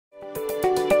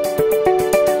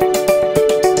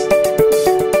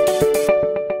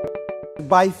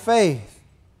by faith.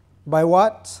 By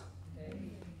what?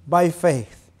 By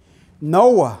faith.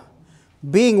 Noah,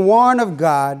 being warned of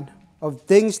God of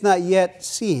things not yet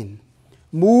seen,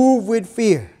 moved with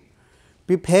fear,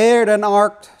 prepared an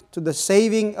ark to the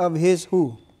saving of his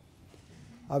who?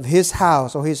 Of his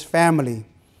house or his family,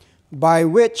 by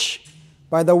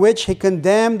the which he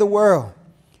condemned the world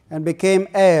and became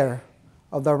heir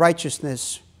of the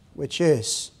righteousness which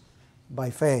is by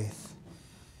faith.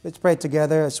 Let's pray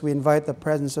together as we invite the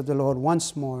presence of the Lord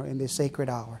once more in this sacred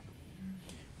hour.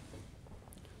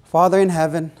 Father in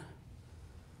heaven,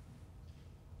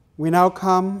 we now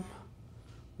come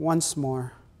once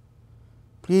more,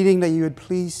 pleading that you would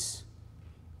please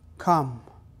come.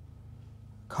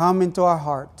 Come into our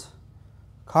heart.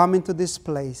 Come into this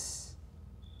place.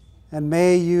 And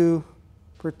may you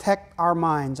protect our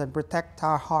minds and protect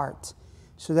our hearts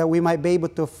so that we might be able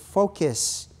to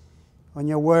focus on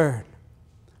your word.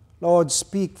 Lord,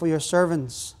 speak for your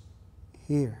servants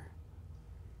here.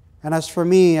 And as for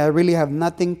me, I really have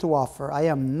nothing to offer. I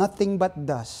am nothing but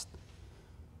dust.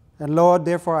 And Lord,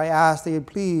 therefore I ask that you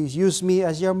please use me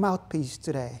as your mouthpiece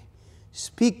today.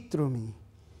 Speak through me.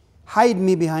 Hide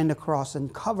me behind the cross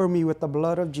and cover me with the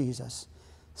blood of Jesus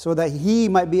so that he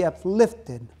might be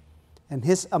uplifted in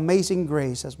his amazing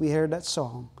grace as we hear that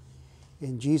song.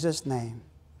 In Jesus' name,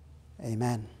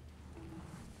 amen.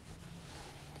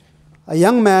 A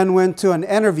young man went to an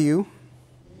interview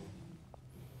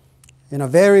in a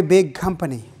very big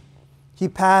company. He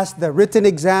passed the written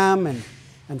exam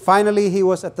and finally he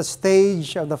was at the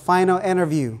stage of the final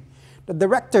interview. The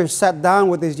director sat down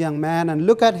with this young man and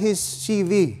looked at his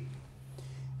CV.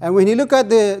 And when he looked at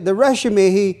the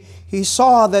resume, he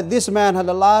saw that this man had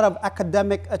a lot of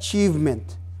academic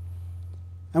achievement.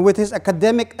 And with his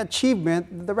academic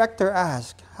achievement, the director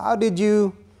asked, how did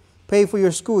you pay for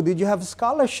your school? Did you have a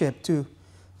scholarship to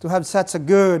have such a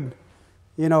good,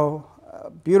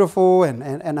 beautiful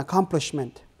and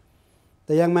accomplishment?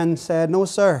 The young man said, no,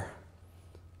 sir.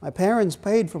 My parents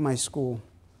paid for my school.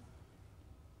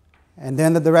 And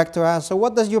then the director asked, so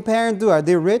what does your parents do? Are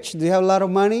they rich? Do they have a lot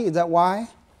of money? Is that why?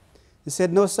 He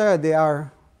said, no, sir. They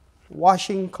are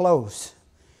washing clothes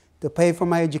to pay for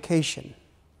my education.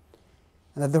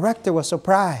 And the director was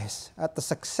surprised at the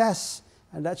success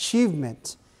and the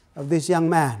achievement of this young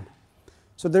man.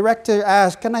 So the director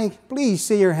asked, can I please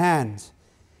see your hands?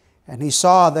 And he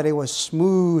saw that it was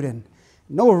smooth and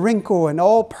no wrinkle and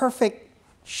all perfect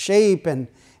shape and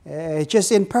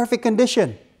just in perfect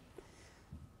condition.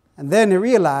 And then he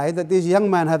realized that this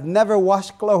young man had never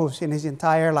washed clothes in his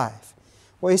entire life.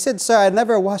 Well, he said, sir, I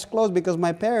never washed clothes because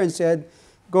my parents said,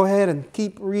 go ahead and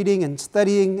keep reading and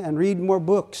studying and read more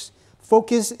books.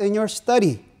 Focus in your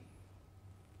study.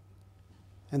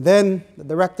 And then the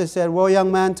director said, well,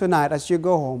 young man, tonight as you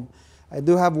go home, I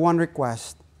do have one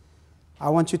request. I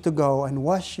want you to go and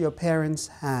wash your parents'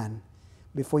 hand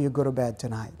before you go to bed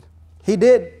tonight. He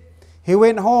did. He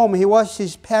went home, he washed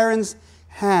his parents'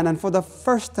 hand, and for the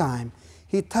first time,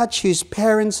 he touched his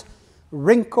parents'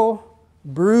 wrinkled,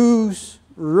 bruised,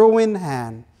 ruined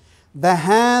hand. The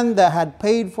hand that had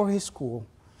paid for his school.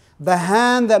 The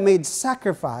hand that made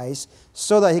sacrifice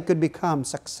so that he could become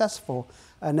successful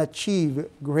and achieve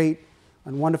great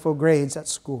and wonderful grades at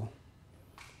school.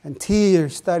 And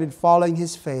tears started falling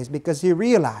his face because he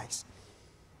realized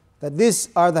that these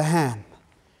are the hand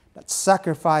that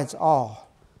sacrificed all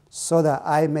so that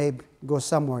I may go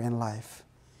somewhere in life.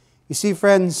 You see,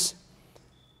 friends,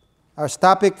 our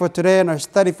topic for today and our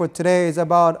study for today is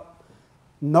about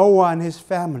Noah and his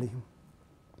family.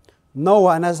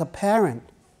 Noah, and as a parent,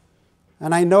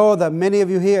 and I know that many of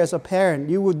you here as a parent,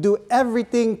 you would do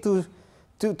everything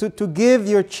to give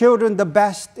your children the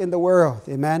best in the world.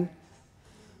 Amen?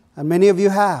 And many of you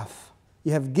have.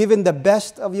 You have given the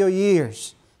best of your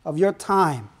years, of your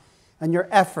time, and your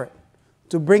effort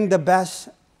to bring the best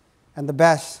and the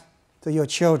best to your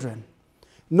children.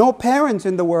 No parents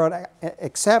in the world,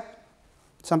 except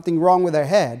something wrong with their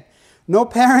head, no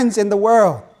parents in the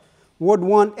world would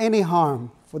want any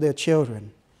harm for their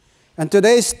children. And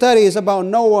today's study is about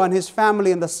Noah and his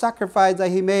family and the sacrifice that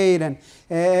he made and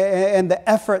the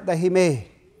effort that he made.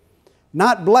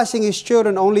 Not blessing his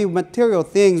children only with material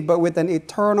things, but with an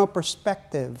eternal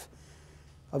perspective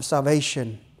of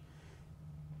salvation.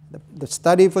 The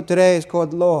study for today is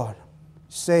called Lord,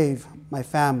 Save My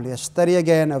Family. A study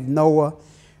again of Noah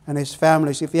and his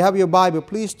family. So if you have your Bible,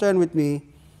 please turn with me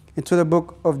into the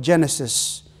book of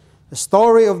Genesis. The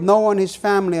story of Noah and his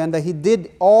family, and that he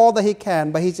did all that he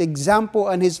can by his example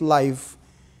and his life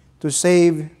to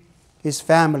save his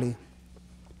family.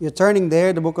 You're turning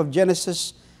there, the book of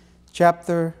Genesis,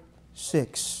 chapter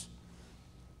 6.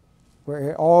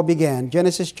 where it all began.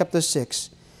 Genesis chapter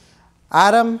 6.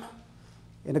 Adam,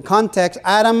 in the context,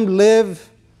 Adam lived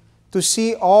to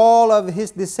see all of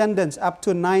his descendants up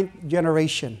to 9th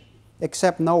generation,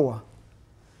 except Noah.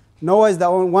 Noah is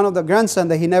one of the grandsons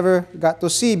that he never got to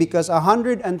see, because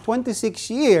 126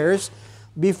 years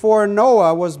before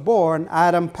Noah was born,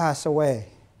 Adam passed away.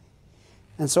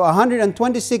 And so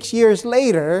 126 years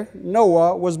later,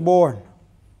 Noah was born.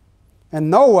 And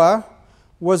Noah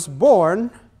was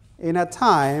born in a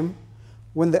time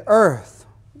when the earth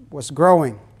was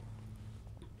growing.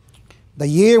 The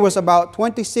year was about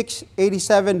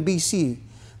 2687 BC,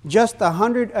 just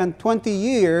 120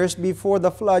 years before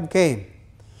the flood came.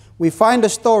 We find the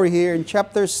story here in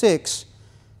chapter 6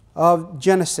 of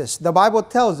Genesis. The Bible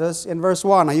tells us in verse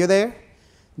 1. Are you there?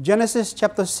 Genesis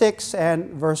chapter 6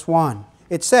 and verse 1.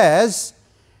 It says,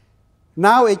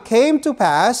 "Now it came to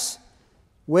pass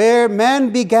where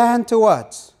men began to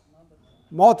what?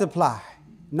 Multiply.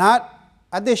 Not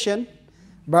addition,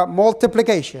 but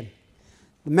multiplication.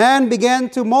 Man began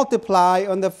to multiply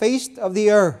on the face of the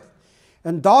earth,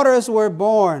 and daughters were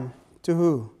born to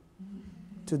who?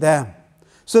 To them."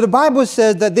 So the Bible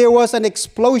says that there was an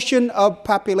explosion of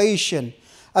population.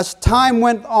 As time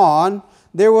went on,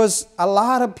 there was a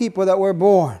lot of people that were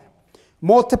born.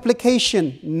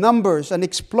 Multiplication, numbers, an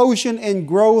explosion in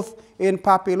growth in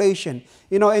population.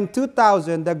 You know, in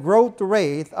 2000, the growth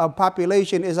rate of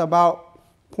population is about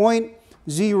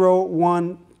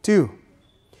 0.012.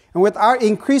 And with our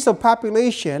increase of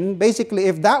population, basically,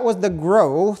 if that was the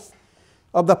growth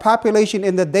of the population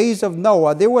in the days of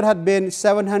Noah, there would have been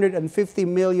 750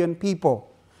 million people.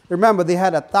 Remember, they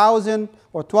had 1,000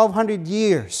 or 1,200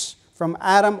 years from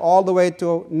Adam all the way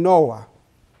to Noah.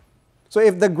 So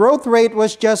if the growth rate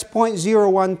was just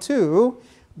 0.012,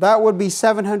 that would be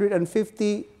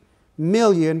 750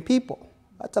 million people.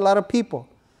 That's a lot of people.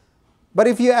 But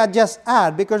if you just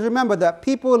add, because remember that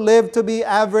people live to be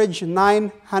average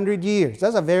 900 years.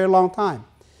 That's a very long time.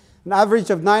 An average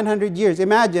of 900 years.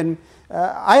 Imagine,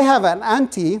 I have an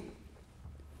auntie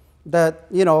that,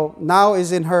 you know, now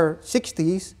is in her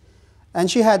 60s, and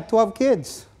she had 12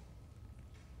 kids.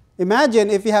 Imagine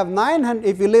if you have 900,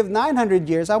 if you live 900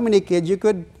 years, how many kids you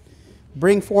could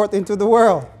bring forth into the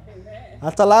world? Amen.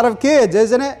 That's a lot of kids,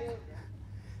 isn't it?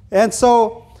 And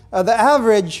so the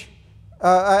average,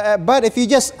 but if you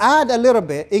just add a little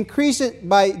bit, increase it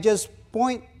by just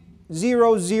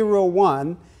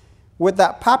 0.001, with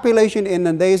that population in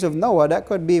the days of Noah, that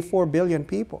could be 4 billion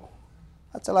people.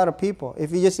 That's a lot of people.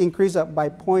 If you just increase up by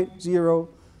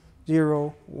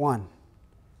 0.001,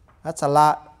 that's a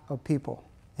lot of people.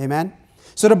 Amen?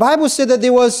 So the Bible said that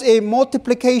there was a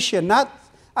multiplication, not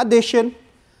addition,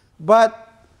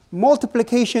 but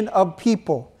multiplication of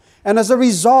people. And as a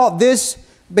result, this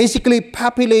basically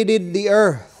populated the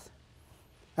earth.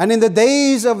 And in the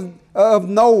days of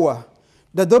Noah,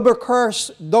 the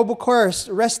double curse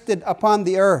rested upon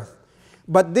the earth.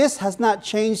 But this has not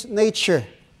changed nature.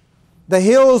 The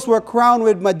hills were crowned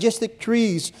with majestic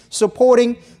trees,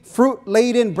 supporting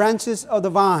fruit-laden branches of the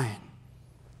vine.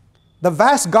 The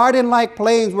vast garden-like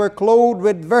plains were clothed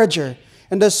with verdure,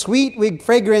 and the sweet with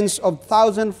fragrance of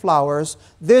 1,000 flowers.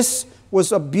 This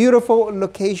was a beautiful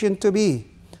location to be.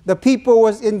 The people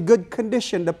was in good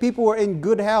condition. The people were in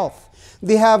good health.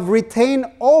 They have retained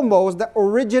almost the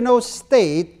original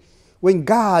state when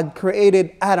God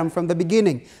created Adam from the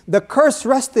beginning. The curse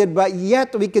rested, but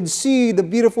yet we could see the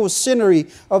beautiful scenery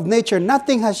of nature.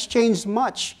 Nothing has changed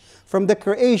much from the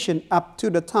creation up to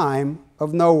the time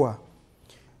of Noah.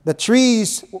 The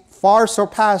trees far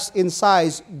surpass in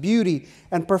size, beauty,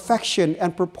 and perfection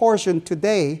and proportion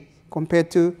today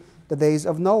compared to the days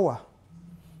of Noah.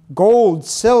 Gold,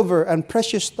 silver, and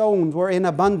precious stones were in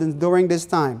abundance during this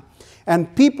time.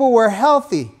 And people were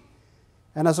healthy.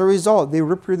 And as a result, they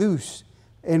reproduced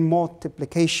in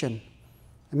multiplication.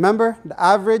 Remember, the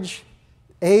average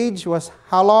age was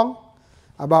how long?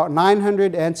 About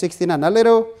 969. A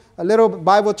little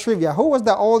Bible trivia. Who was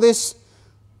the oldest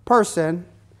person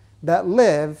that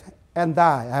lived and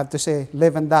died? I have to say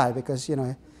live and die because, you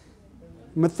know,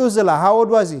 Methuselah, how old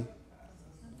was he?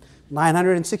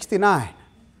 969,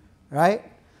 right?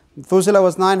 Methuselah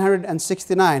was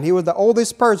 969. He was the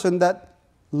oldest person that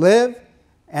lived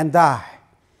and died.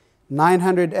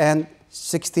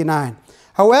 969.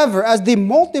 However, as they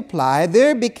multiplied,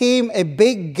 there became a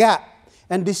big gap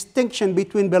and distinction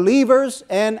between believers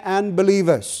and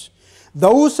unbelievers.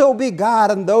 Those who obey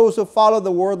God and those who follow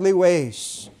the worldly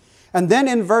ways. And then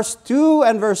in verse 2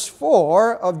 and verse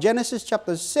 4 of Genesis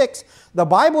chapter 6, the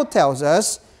Bible tells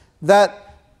us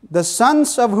that the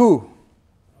sons of who?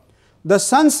 The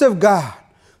sons of God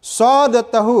saw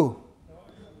that the who?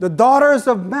 the daughters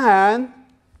of man,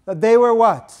 that they were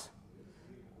what?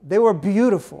 They were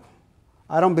beautiful.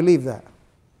 I don't believe that.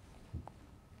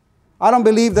 I don't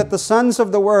believe that the sons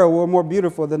of the world were more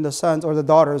beautiful than the sons or the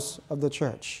daughters of the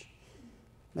church.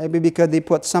 Maybe because they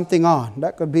put something on.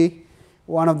 That could be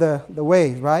one of the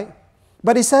ways, right?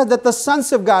 But he said that the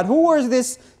sons of God, who were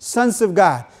these sons of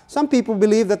God? Some people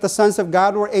believe that the sons of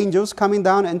God were angels coming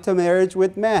down into marriage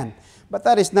with men. But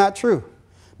that is not true.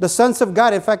 The sons of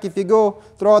God, in fact, if you go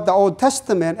throughout the Old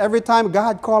Testament, every time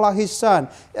God called out his son,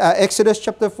 Exodus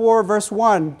chapter 4, verse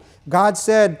 1, God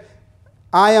said,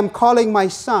 I am calling my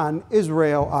son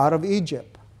Israel out of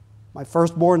Egypt, my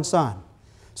firstborn son.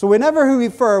 So whenever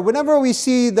we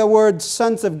see the word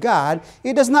sons of God,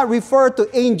 it does not refer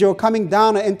to angel coming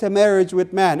down into marriage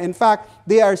with man. In fact,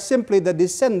 they are simply the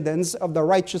descendants of the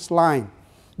righteous line.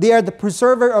 They are the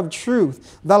preserver of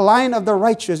truth, the line of the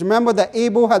righteous. Remember that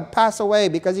Abel had passed away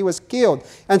because he was killed.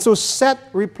 And so Seth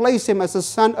replaced him as the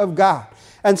son of God.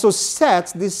 And so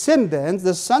Seth's descendants,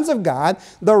 the sons of God,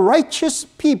 the righteous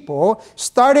people,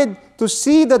 started to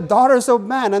see the daughters of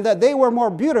man and that they were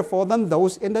more beautiful than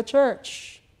those in the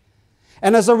church.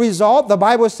 And as a result, the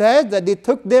Bible says that they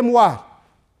took them what?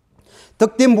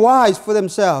 Took them wives for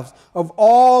themselves of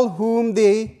all whom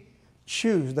they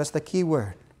choose. That's the key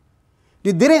word.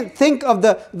 They didn't think of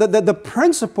the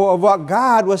principle of what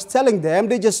God was telling them.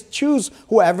 They just choose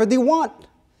whoever they want.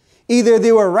 Either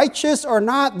they were righteous or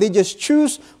not, they just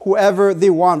choose whoever they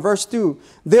want. Verse 2,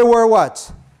 they were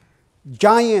what?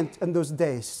 Giant in those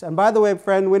days. And by the way,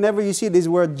 friend, whenever you see this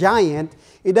word giant,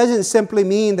 it doesn't simply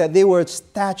mean that they were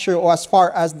stature or as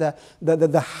far as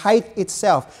the height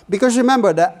itself. Because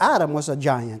remember that Adam was a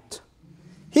giant.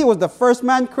 He was the first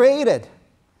man created.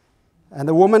 And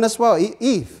the woman as well,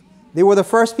 Eve. They were the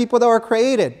first people that were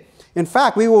created. In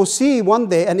fact, we will see one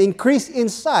day an increase in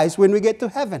size when we get to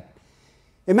heaven.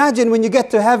 Imagine when you get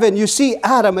to heaven, you see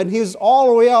Adam and he's all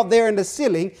the way out there in the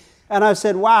ceiling. And I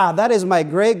said, wow, that is my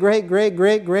great,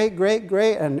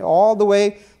 and all the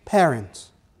way parents.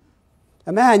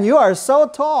 And man, you are so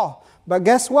tall. But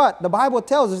guess what? The Bible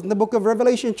tells us in the book of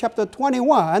Revelation chapter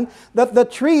 21 that the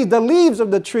tree, the leaves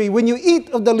of the tree, when you eat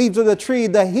of the leaves of the tree,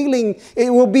 the healing,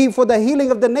 it will be for the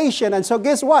healing of the nation. And so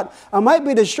guess what? I might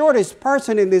be the shortest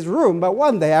person in this room, but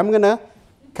one day I'm going to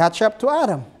catch up to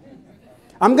Adam.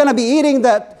 I'm going to be eating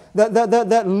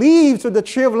the leaves of the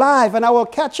tree of life, and I will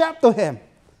catch up to him.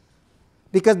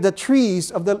 Because the trees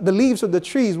of the leaves of the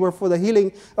trees were for the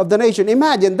healing of the nation.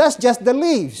 Imagine, that's just the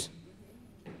leaves.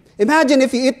 Imagine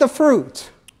if you eat the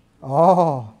fruit.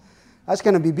 Oh, that's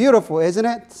going to be beautiful, isn't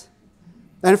it?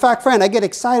 And in fact, friend, I get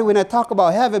excited when I talk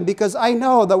about heaven because I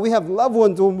know that we have loved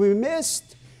ones whom we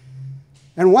missed.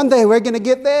 And one day we're going to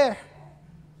get there.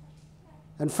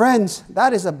 And friends,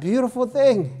 that is a beautiful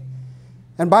thing.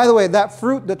 And by the way, that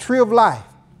fruit, the tree of life,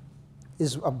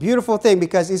 is a beautiful thing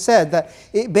because he said that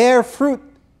it bears fruit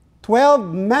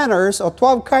 12 manners or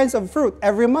 12 kinds of fruit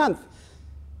every month.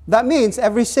 That means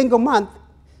every single month,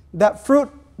 that fruit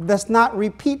does not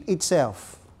repeat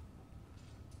itself.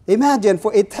 Imagine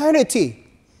for eternity,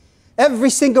 every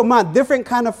single month, different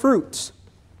kind of fruits.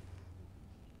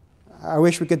 I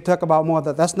wish we could talk about more of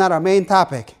that. That's not our main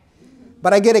topic.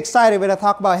 But I get excited when I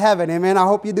talk about heaven. Amen. I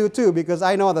hope you do too, because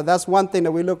I know that that's one thing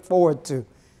that we look forward to.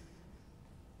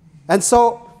 And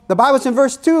so the Bible's in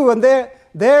verse 2, and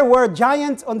there were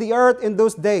giants on the earth in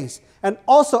those days. And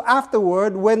also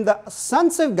afterward, when the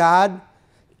sons of God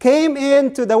came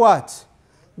into the what?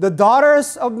 The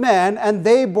daughters of men, and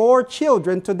they bore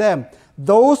children to them.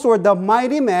 Those were the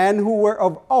mighty men who were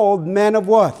of old, men of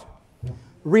what?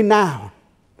 Renown.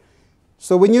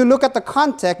 So when you look at the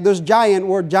context, those giants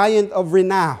were giant of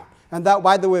renown. And that,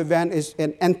 by the way, then, is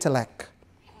in intellect.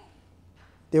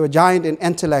 They were giant in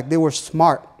intellect. They were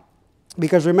smart.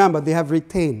 Because remember, they have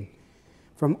retained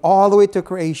from all the way to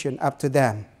creation up to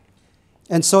them.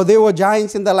 And so they were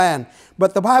giants in the land.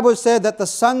 But the Bible said that the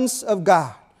sons of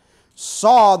God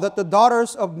saw that the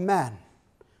daughters of men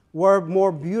were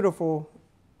more beautiful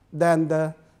than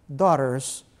the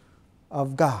daughters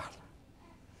of God.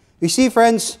 You see,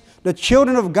 friends, the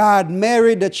children of God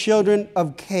married the children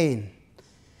of Cain.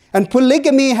 And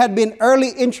polygamy had been early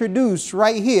introduced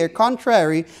right here,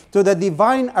 contrary to the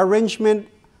divine arrangement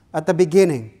at the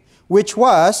beginning, which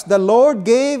was the Lord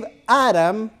gave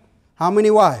Adam how many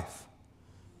wives?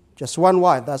 Just one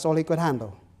wife. That's all he could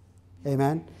handle.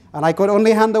 Amen. And I could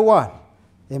only handle one.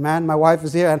 Amen. My wife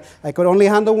is here and I could only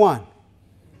handle one.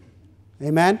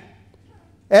 Amen.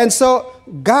 And so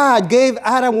God gave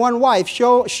Adam one wife,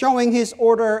 showing his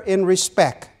order in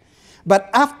respect. But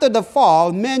after the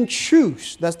fall, men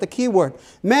choose, that's the key word,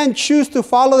 men choose to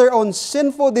follow their own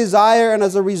sinful desire, and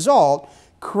as a result,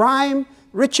 crime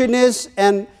richness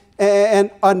and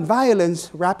violence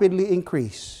rapidly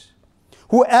increased.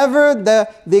 Whoever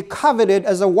they coveted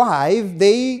as a wife,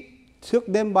 they took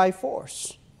them by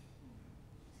force.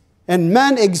 And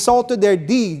men exalted their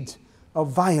deeds of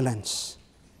violence.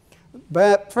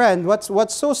 But friend,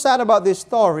 what's so sad about this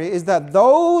story is that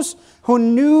those who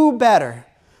knew better,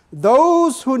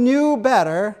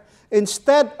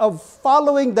 instead of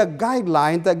following the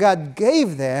guidelines that God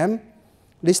gave them,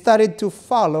 they started to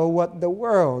follow what the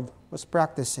world was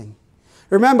practicing.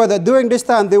 Remember that during this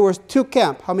time there was two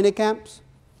camps. How many camps?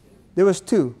 There was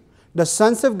two. The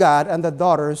sons of God and the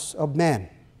daughters of men.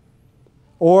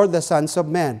 Or the sons of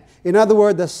men. In other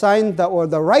words, the sons that were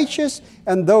the righteous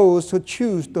and those who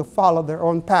choose to follow their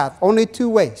own path. Only two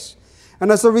ways.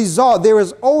 And as a result, there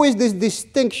is always this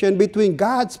distinction between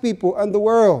God's people and the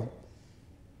world.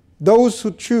 Those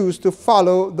who choose to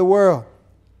follow the world.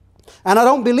 And I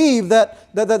don't believe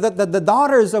that the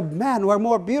daughters of men were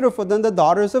more beautiful than the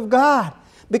daughters of God.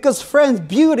 Because friends,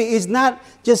 beauty is not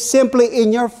just simply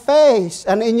in your face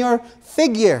and in your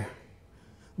figure.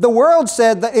 The world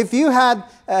said that if you had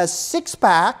a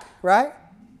six-pack, right,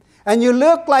 and you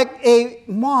look like a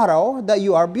model, that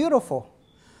you are beautiful.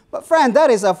 But friend,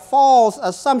 that is a false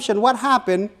assumption. What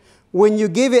happened when you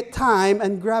give it time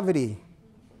and gravity?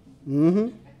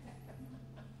 You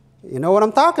know what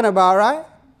I'm talking about, right?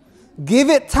 Give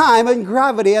it time and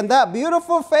gravity, and that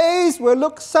beautiful face will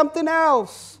look something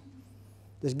else.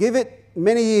 Just give it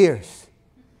many years,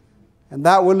 and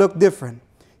that will look different.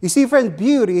 You see, friends,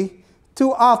 beauty,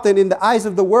 too often in the eyes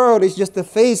of the world, is just the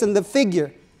face and the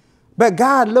figure. But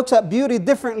God looks at beauty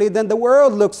differently than the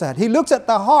world looks at. He looks at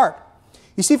the heart.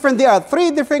 You see, friends, there are three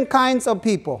different kinds of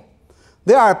people.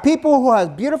 There are people who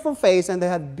have beautiful face and they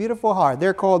have beautiful heart.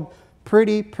 They're called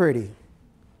pretty.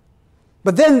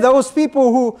 But then those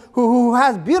people who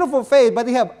have beautiful face but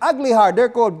they have ugly heart, they're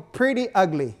called pretty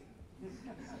ugly.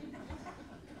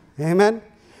 Amen?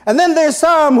 And then there's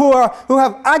some who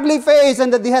have ugly face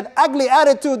and that they had ugly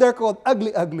attitude, they're called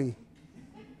ugly.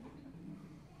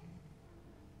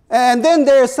 And then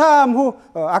there's some who,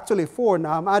 actually four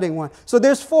now, I'm adding one. So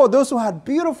there's four, those who had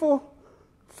beautiful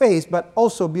face but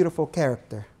also beautiful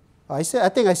character. I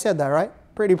think I said that, right?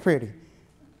 Pretty.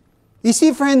 You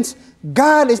see, friends,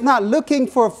 God is not looking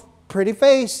for pretty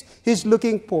face. He's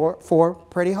looking for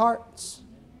pretty hearts.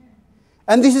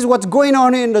 And this is what's going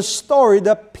on in the story.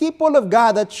 The people of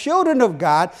God, the children of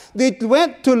God, they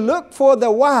went to look for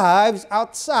the wives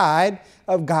outside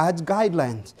of God's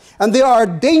guidelines. And there are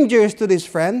dangers to this,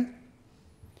 friend.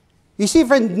 You see,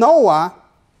 friend, Noah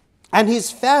and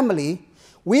his family,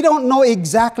 we don't know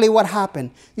exactly what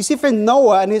happened. You see, friend,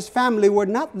 Noah and his family were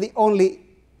not the only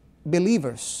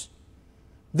believers.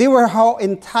 They were the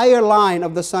entire line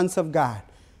of the sons of God,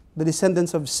 the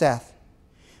descendants of Seth.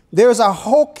 There's a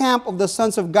whole camp of the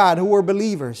sons of God who were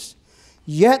believers,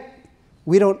 yet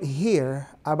we don't hear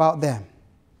about them.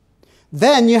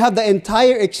 Then you have the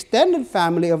entire extended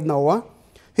family of Noah,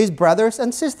 his brothers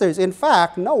and sisters. In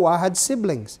fact, Noah had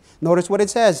siblings. Notice what it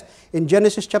says in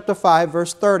Genesis chapter 5,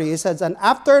 verse 30. It says, "And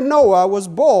after Noah was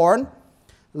born,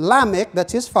 Lamech,"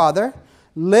 that's his father,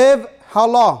 "lived" how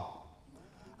long?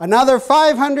 Another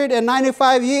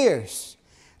 595 years.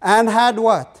 And had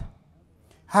what?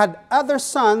 Had other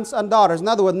sons and daughters. In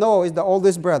other words, Noah is the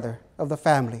oldest brother of the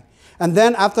family. And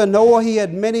then after Noah, he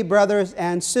had many brothers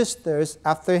and sisters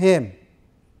after him.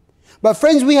 But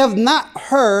friends, we have not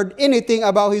heard anything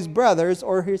about his brothers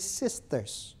or his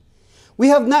sisters. We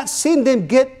have not seen them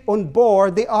get on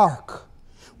board the ark.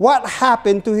 What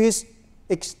happened to his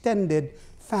extended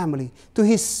family, to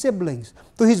his siblings,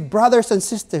 to his brothers and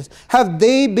sisters? Have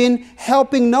they been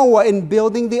helping Noah in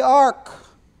building the ark?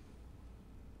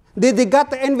 Did they got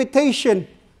the invitation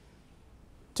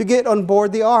to get on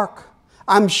board the ark?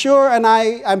 I'm sure, and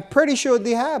I'm pretty sure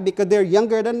they have, because they're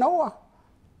younger than Noah.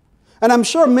 And I'm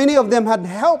sure many of them had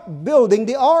helped building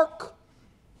the ark.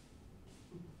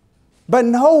 But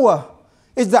Noah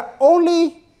is the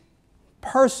only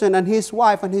person, and his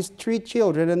wife and his 3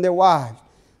 children and their wives,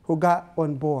 who got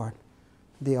on board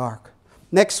the ark.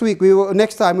 Next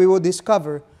time we will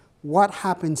discover what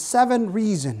happened. 7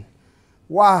 reasons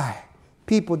why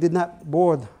people did not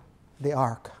board the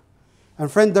ark. And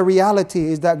friend, the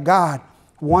reality is that God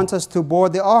wants us to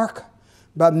board the ark,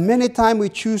 but many times we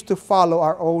choose to follow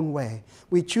our own way.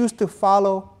 We choose to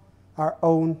follow our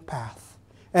own path.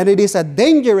 And it is a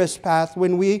dangerous path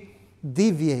when we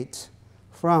deviate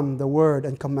from the word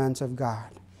and commands of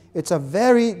God. It's a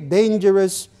very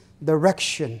dangerous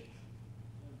direction.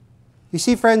 You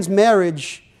see, friends,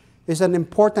 marriage is an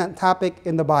important topic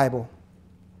in the Bible.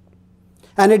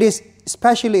 And it is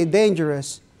especially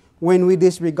dangerous when we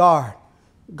disregard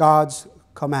God's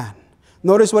command.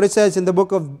 Notice what it says in the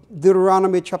book of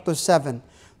Deuteronomy chapter 7.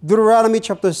 Deuteronomy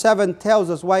chapter 7 tells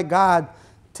us why God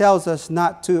tells us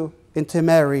not to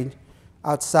intermarry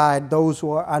outside those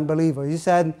who are unbelievers. He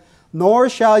said, nor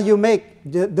shall you make,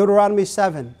 Deuteronomy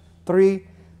 7, 3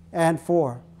 and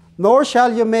 4. Nor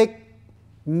shall you make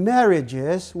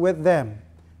marriages with them.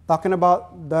 Talking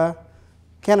about the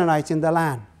Canaanites in the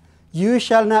land. You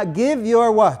shall not give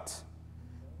your what?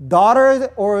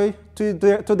 Daughter or to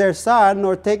their son,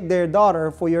 nor take their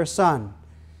daughter for your son.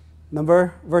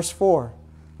 Verse 4.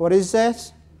 What it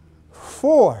says?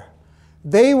 For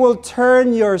they will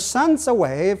turn your sons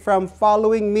away from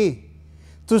following me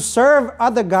to serve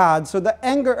other gods, so the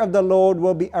anger of the Lord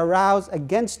will be aroused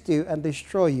against you and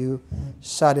destroy you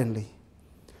suddenly.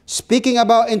 Speaking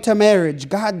about intermarriage,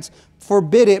 God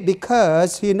forbid it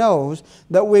because He knows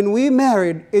that when we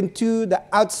married into the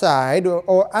outside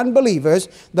or unbelievers,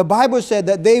 the Bible said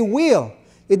that they will.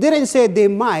 It didn't say they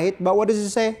might, but what does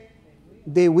it say?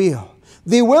 They will.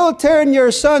 They will turn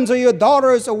your sons or your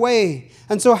daughters away.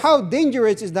 And so how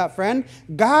dangerous is that, friend?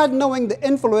 God, knowing the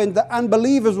influence the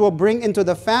unbelievers will bring into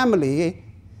the family,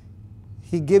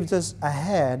 He gives us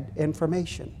ahead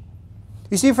information.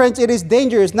 You see, friends, it is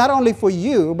dangerous not only for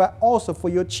you, but also for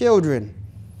your children.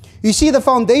 You see, the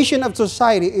foundation of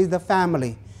society is the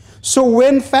family. So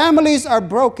when families are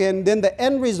broken, then the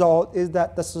end result is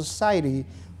that the society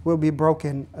will be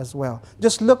broken as well.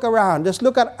 Just look around. Just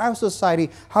look at our society,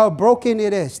 how broken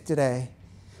it is today.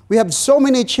 We have so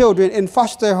many children in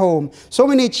foster home, so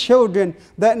many children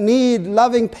that need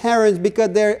loving parents because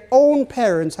their own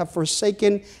parents have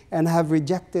forsaken and have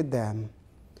rejected them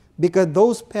because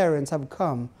those parents have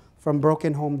come from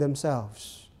broken home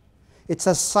themselves. It's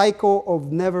a cycle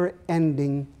of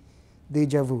never-ending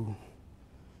deja vu.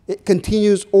 It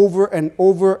continues over and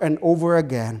over and over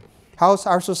again. How's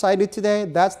our society today?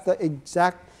 That's the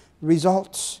exact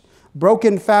results.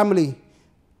 Broken family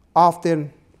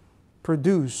often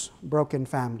produce broken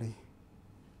family.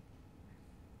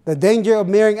 The danger of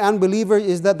marrying unbelievers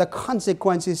is that the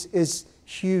consequences is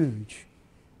huge.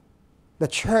 The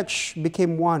church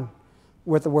became one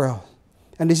with the world.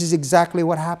 And this is exactly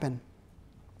what happened.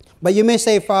 But you may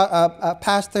say,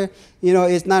 Pastor,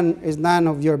 it's none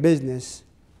of your business.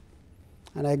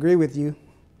 And I agree with you.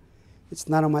 It's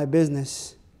none of my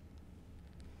business.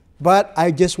 But I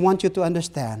just want you to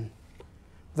understand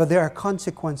that there are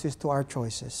consequences to our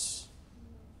choices.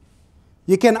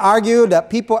 You can argue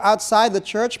that people outside the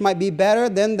church might be better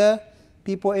than the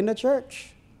people in the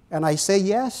church. And I say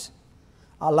yes.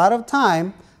 A lot of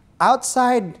time,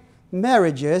 outside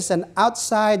marriages and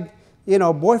outside,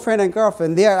 boyfriend and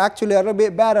girlfriend, they are actually a little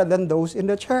bit better than those in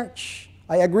the church.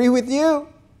 I agree with you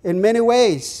in many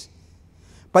ways.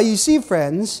 But you see,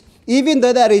 friends, even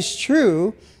though that is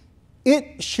true,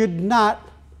 it should not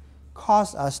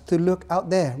cause us to look out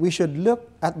there. We should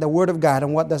look at the Word of God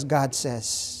and what does God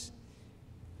says.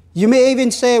 You may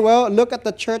even say, well, look at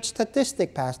the church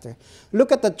statistic, Pastor.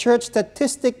 Look at the church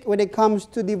statistic when it comes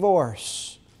to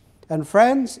divorce. And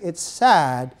friends, it's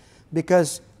sad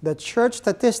because the church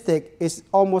statistic is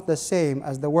almost the same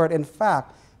as the word. In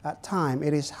fact, at times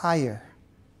it is higher.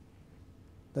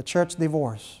 The church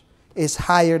divorce is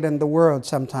higher than the world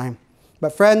sometimes.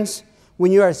 But friends,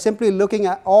 when you are simply looking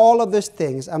at all of these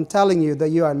things, I'm telling you that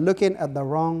you are looking at the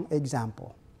wrong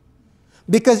example.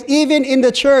 Because even in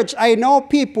the church, I know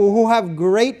people who have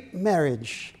great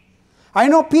marriage. I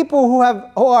know people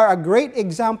who are a great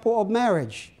example of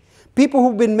marriage. People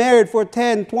who've been married for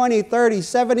 10, 20, 30,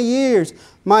 70 years.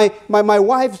 My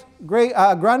wife's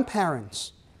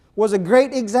grandparents was a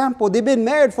great example. They've been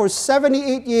married for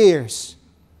 78 years.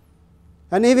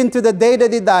 And even to the day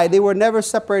that they died, they were never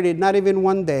separated, not even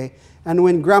one day. And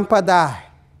when Grandpa died,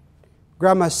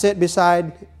 Grandma sat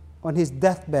beside on his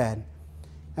deathbed.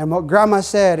 And what Grandma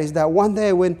said is that one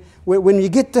day when you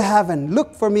get to heaven,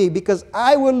 look for me because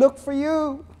I will look for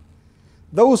you.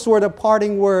 Those were the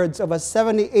parting words of a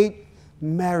 78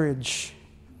 marriage.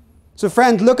 So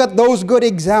friends, look at those good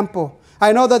examples.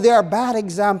 I know that there are bad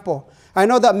examples. I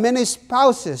know that many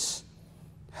spouses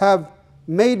have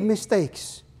made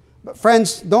mistakes. But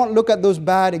friends, don't look at those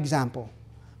bad examples.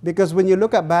 Because when you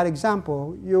look at bad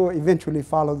example, you will eventually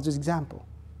follow this example.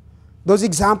 Those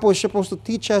examples are supposed to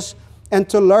teach us and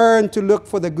to learn to look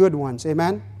for the good ones.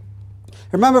 Amen?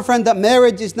 Remember, friend, that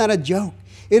marriage is not a joke.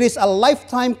 It is a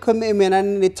lifetime commitment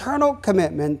and an eternal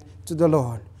commitment to the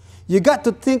Lord. You got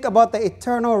to think about the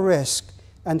eternal risk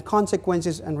and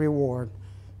consequences and reward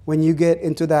when you get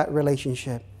into that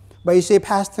relationship. But you say,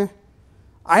 Pastor,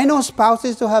 I know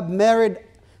spouses who have married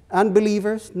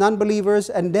unbelievers, non-believers,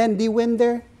 and then they win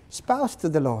their spouse to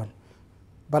the Lord.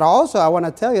 But also, I want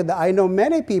to tell you that I know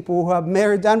many people who have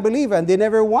married unbelievers and they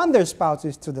never won their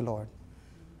spouses to the Lord.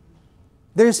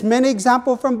 There's many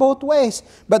examples from both ways,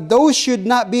 but those should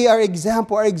not be our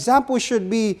example. Our example should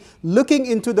be looking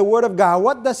into the Word of God.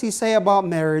 What does He say about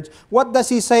marriage? What does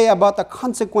He say about the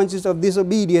consequences of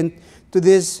disobedience to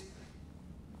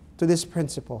this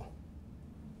principle?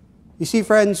 You see,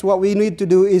 friends, what we need to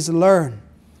do is learn.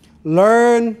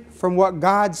 Learn from what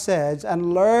God says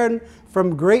and learn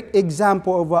from great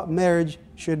example of what marriage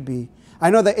should be. I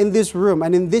know that in this room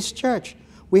and in this church,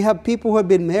 we have people who have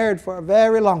been married for a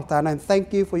very long time, and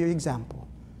thank you for your example.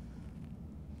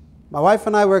 My wife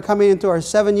and I were coming into our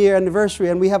 7-year anniversary,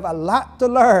 and we have a lot to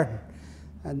learn.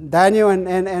 And Daniel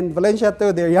and Valencia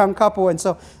too, they're a young couple, and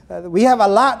so we have a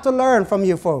lot to learn from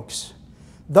you folks.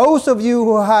 Those of you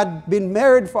who had been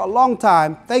married for a long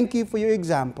time, thank you for your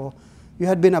example. You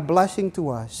had been a blessing to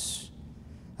us.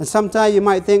 And sometimes you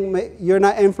might think you're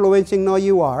not influencing. No,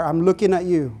 you are. I'm looking at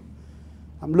you.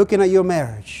 I'm looking at your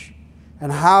marriage.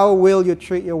 And how will you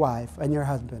treat your wife and your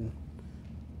husband?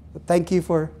 But thank you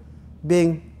for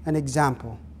being an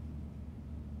example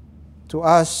to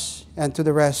us and to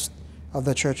the rest of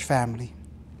the church family.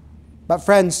 But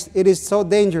friends, it is so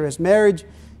dangerous. Marriage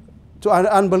to an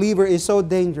unbeliever is so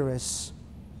dangerous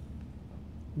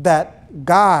that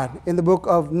God, in the book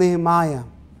of Nehemiah,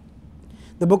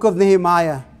 the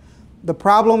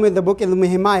problem with the book of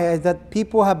Nehemiah is that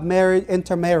people have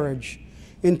intermarriage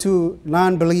into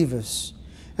non-believers.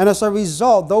 And as a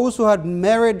result, those who had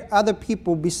married other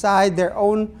people beside their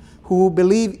own who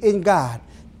believe in God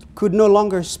could no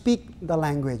longer speak the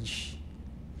language.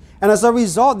 And as a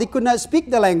result, they could not speak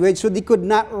the language, so they could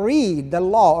not read the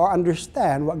law or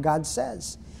understand what God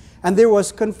says. And there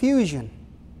was confusion.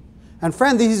 And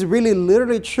friend, this is really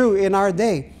literally true in our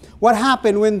day. What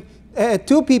happened when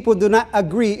two people do not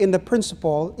agree in the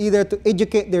principle, either to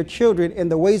educate their children in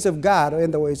the ways of God or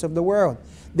in the ways of the world?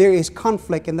 There is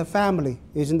conflict in the family.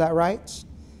 Isn't that right?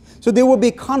 So there will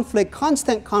be conflict,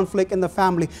 constant conflict in the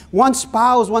family. One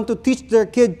spouse wants to teach their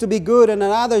kid to be good, and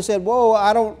another said, whoa,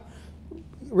 I don't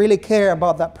really care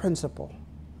about that principle.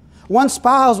 One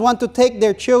spouse wants to take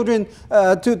their children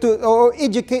or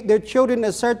educate their children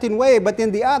a certain way, but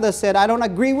then the other said, I don't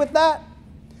agree with that.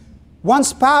 One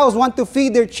spouse wants to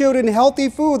feed their children healthy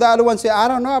food. The other one said, I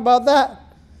don't know about that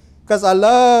because I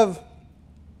love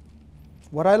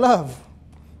what I love.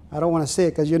 I don't want to say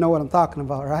it because you know what I'm talking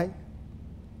about, right?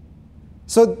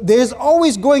 So there's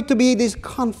always going to be this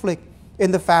conflict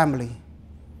in the family.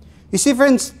 You see,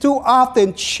 friends, too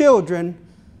often children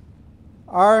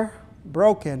are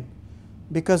broken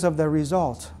because of the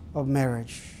result of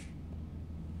marriage.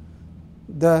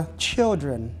 The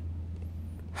children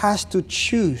has to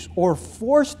choose or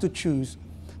forced to choose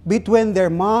between their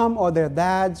mom or their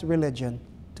dad's religion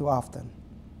too often.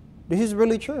 This is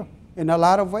really true in a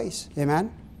lot of ways.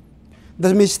 Amen?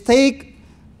 The mistake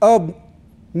of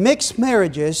mixed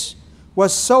marriages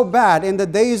was so bad in the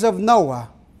days of Noah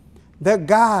that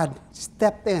God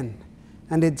stepped in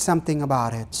and did something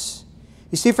about it.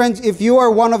 You see, friends, if you are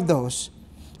one of those,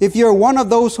 if you're one of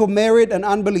those who married an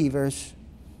unbeliever,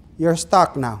 you're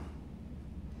stuck now.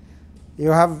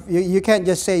 You can't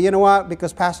just say, you know what,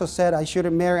 because Pastor said I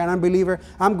shouldn't marry an unbeliever,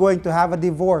 I'm going to have a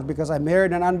divorce because I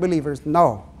married an unbeliever.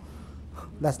 No,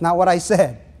 that's not what I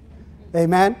said.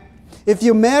 Amen? If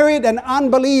you married an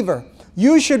unbeliever,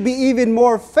 you should be even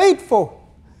more faithful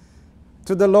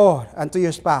to the Lord and to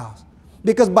your spouse.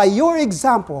 Because by your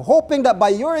example, hoping that by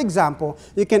your example,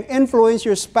 you can influence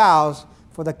your spouse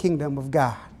for the kingdom of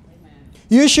God. Amen.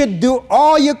 You should do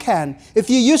all you can.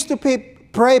 If you used to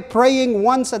praying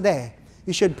once a day,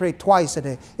 you should pray twice a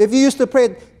day. If you used to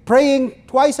praying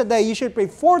twice a day, you should pray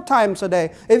 4 times a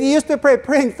day. If you used to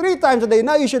praying 3 times a day,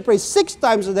 now you should pray 6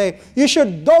 times a day. You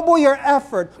should double your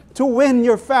effort to win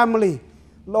your family.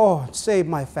 Lord, save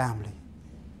my family.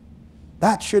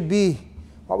 That should be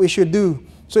what we should do.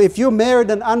 So if you're married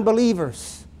an unbeliever,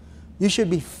 you should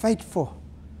be faithful.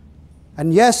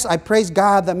 And yes, I praise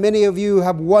God that many of you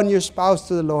have won your spouse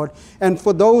to the Lord. And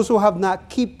for those who have not,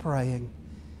 keep praying.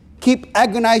 Keep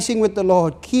agonizing with the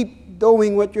Lord. Keep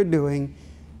doing what you're doing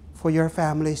for your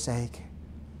family's sake.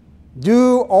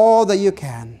 Do all that you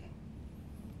can.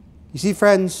 You see,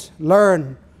 friends,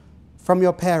 learn from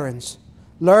your parents.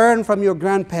 Learn from your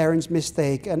grandparents'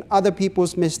 mistake and other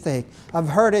people's mistake. I've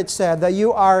heard it said that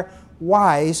you are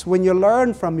wise when you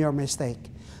learn from your mistake.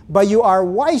 But you are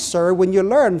wiser when you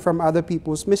learn from other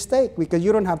people's mistake because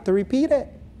you don't have to repeat it.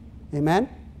 Amen?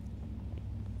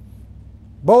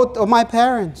 Both of my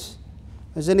parents,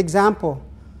 as an example,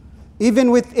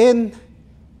 even within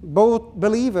both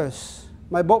believers,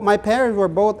 my parents were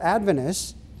both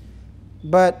Adventists,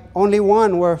 but only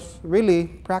one was really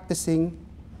practicing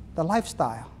the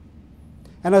lifestyle.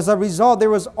 And as a result, there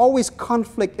was always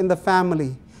conflict in the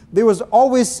family. There was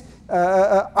always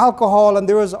alcohol, and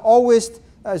there was always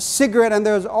cigarette, and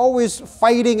there was always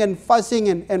fighting and fussing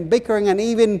and bickering, and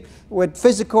even with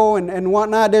physical and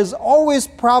whatnot. There's always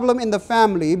problem in the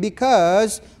family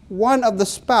because one of the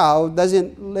spouse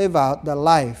doesn't live out the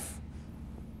life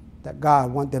that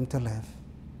God wants them to live.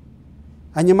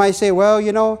 And you might say, well,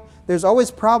 you know, there's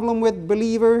always problem with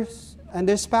believers and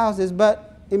their spouses,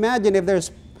 but imagine if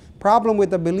there's problem with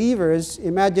the believers,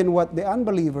 imagine what the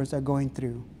unbelievers are going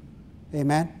through.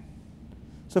 Amen?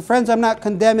 So friends, I'm not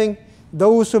condemning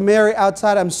those who marry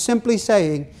outside. I'm simply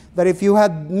saying that if you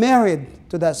had married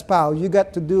to that spouse, you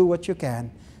got to do what you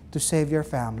can to save your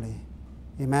family.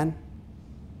 Amen?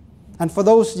 And for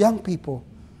those young people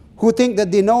who think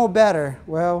that they know better,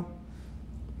 well,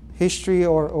 history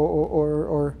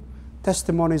or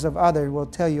testimonies of others will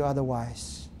tell you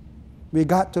otherwise. We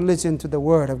got to listen to the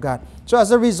Word of God. So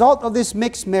as a result of these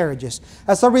mixed marriages,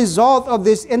 as a result of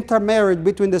this intermarriage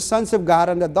between the sons of God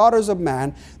and the daughters of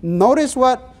man, notice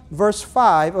what verse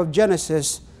 5 of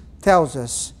Genesis tells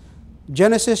us.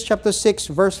 Genesis chapter 6,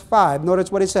 verse 5.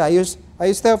 Notice what it says. Are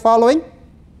you still following?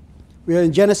 We are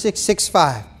in Genesis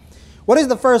 6:5. What is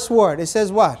the first word? It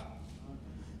says what?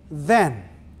 Then.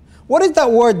 What is that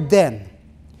word then?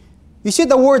 You see,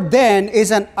 the word then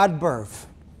is an adverb.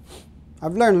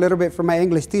 I've learned a little bit from my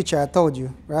English teacher, I told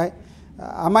you, right?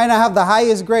 I might not have the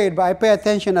highest grade, but I pay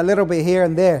attention a little bit here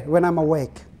and there when I'm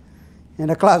awake in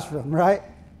the classroom, right?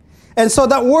 And so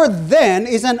that word then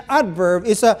is an adverb.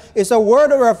 It's a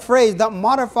word or a phrase that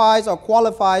modifies or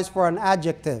qualifies for an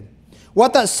adjective.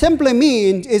 What that simply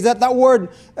means is that that word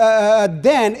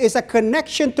then is a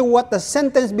connection to what the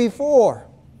sentence before.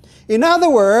 In other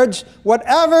words,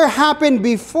 whatever happened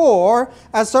before,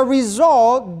 as a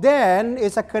result, then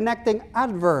is a connecting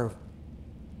adverb.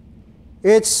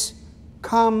 It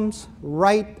comes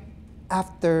right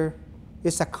after,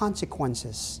 it's the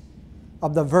consequences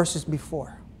of the verses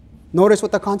before. Notice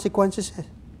what the consequences is.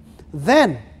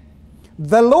 Then,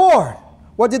 the Lord,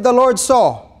 what did the Lord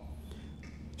saw?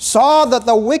 Saw that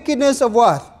the wickedness of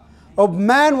what? Of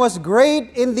man was great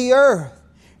in the earth,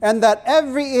 and that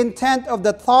every intent of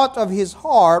the thought of his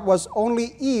heart was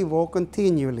only evil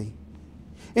continually.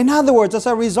 In other words, as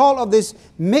a result of these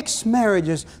mixed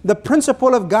marriages, the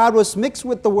principle of God was mixed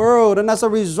with the world, and as a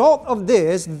result of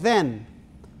this, then,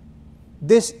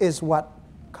 this is what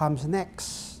comes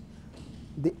next.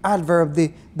 The adverb,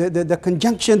 the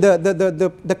conjunction,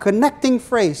 the connecting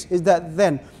phrase is that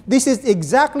then. This is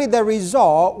exactly the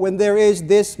result when there is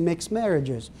this mixed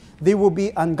marriages. There will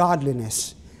be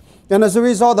ungodliness. And as a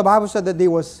result, the Bible said that there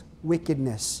was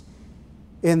wickedness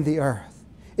in the earth.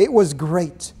 It was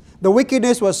great. The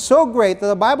wickedness was so great that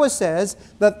the Bible says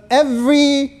that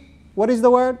every, what is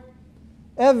the word?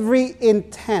 Every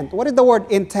intent. What is the word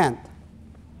intent?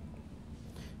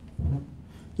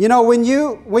 You know, when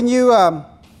you're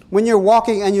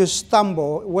walking and you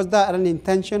stumble, was that an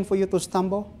intention for you to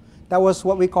stumble? That was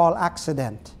what we call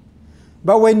accident.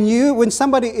 But when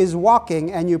somebody is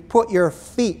walking and you put your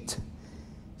feet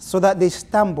so that they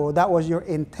stumble, that was your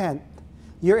intent.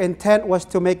 Your intent was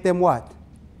to make them what?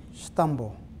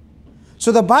 Stumble.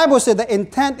 So the Bible said the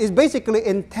intent is basically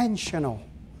intentional.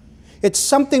 It's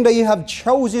something that you have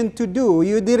chosen to do.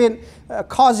 You didn't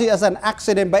cause it as an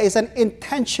accident, but it's an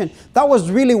intention. That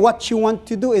was really what you want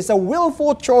to do. It's a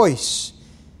willful choice.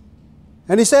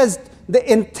 And he says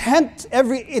the intent,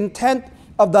 every intent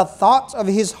of the thoughts of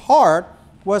his heart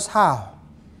was how?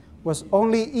 Was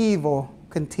only evil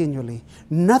continually.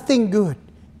 Nothing good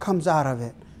comes out of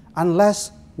it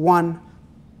unless one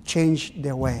changed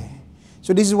their way.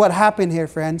 So this is what happened here,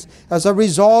 friends. As a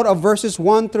result of verses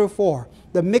 1 through 4,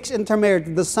 the mixed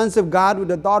intermarriage, the sons of God with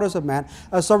the daughters of man,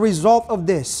 as a result of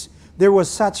this, there was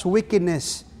such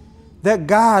wickedness that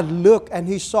God looked and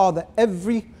He saw that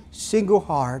every single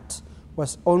heart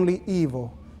was only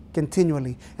evil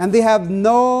continually. And they have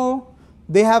no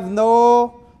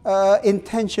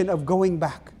intention of going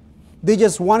back. They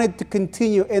just wanted to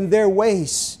continue in their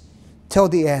ways till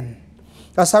the end.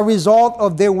 As a result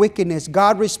of their wickedness,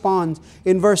 God responds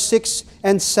in verse 6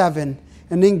 and 7.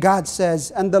 And then God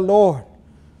says, and the Lord,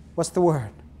 what's the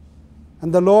word?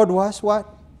 And the Lord was what?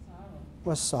 Sorry.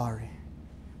 Was sorry.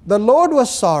 The Lord was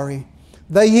sorry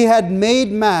that He had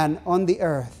made man on the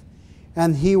earth,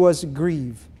 and He was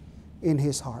grieved in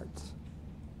His heart.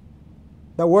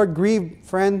 The word grieved,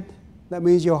 friend, that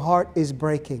means your heart is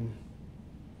breaking.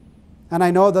 And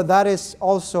I know that that is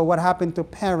also what happened to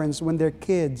parents when their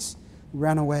kids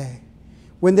ran away.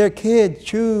 When their kids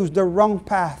choose the wrong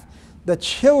path, The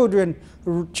children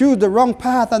choose the wrong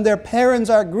path and their parents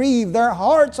are grieved. Their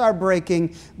hearts are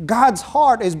breaking. God's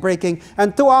heart is breaking.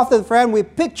 And too often, friend, we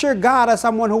picture God as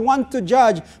someone who wants to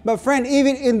judge. But friend,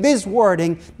 even in this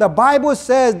wording, the Bible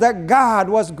says that God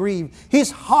was grieved. His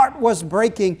heart was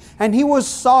breaking and He was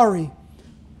sorry.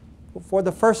 For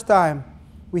the first time,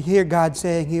 we hear God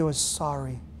saying He was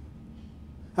sorry.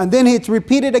 And then it's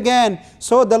repeated again.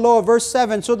 So the Lord, verse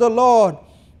 7, so the Lord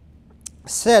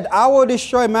said, I will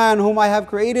destroy man whom I have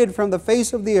created from the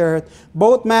face of the earth,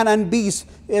 both man and beast,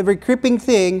 every creeping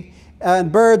thing,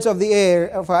 and birds of the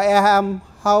air. For I am,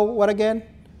 how, what again?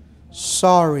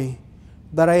 Sorry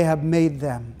that I have made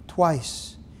them.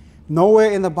 Twice.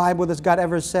 Nowhere in the Bible does God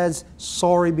ever says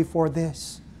sorry before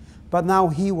this. But now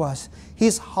He was.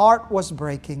 His heart was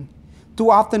breaking. Too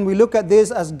often we look at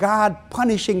this as God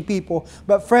punishing people.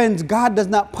 But friends, God does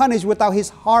not punish without His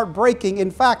heart breaking. In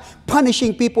fact,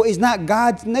 punishing people is not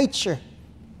God's nature.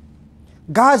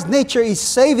 God's nature is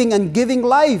saving and giving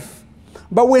life.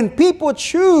 But when people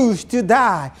choose to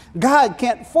die, God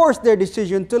can't force their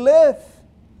decision to live.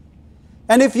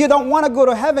 And if you don't want to go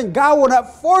to heaven, God will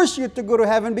not force you to go to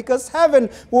heaven, because heaven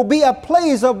will be a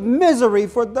place of misery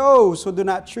for those who do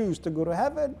not choose to go to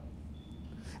heaven.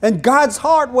 And God's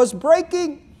heart was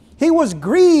breaking. He was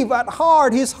grieved at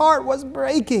heart. His heart was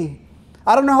breaking.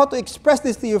 I don't know how to express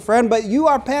this to you, friend, but you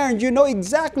are parents. You know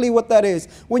exactly what that is.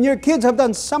 When your kids have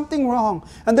done something wrong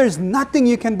and there's nothing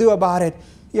you can do about it,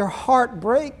 your heart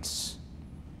breaks.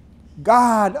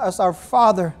 God, as our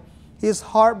Father, His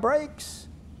heart breaks.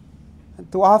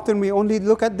 And too often we only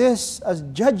look at this as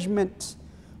judgment.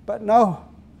 But no,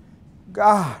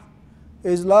 God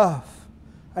is love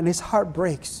and His heart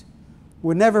breaks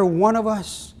whenever one of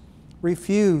us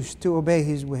refuse to obey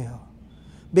His will.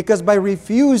 Because by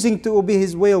refusing to obey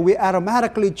His will, we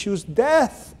automatically choose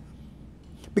death.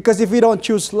 Because if we don't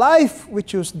choose life, we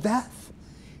choose death.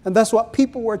 And that's what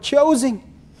people were choosing.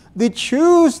 They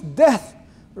choose death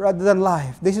rather than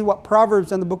life. This is what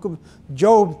Proverbs and the book of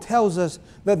Job tells us,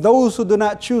 that those who do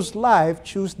not choose life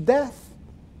choose death.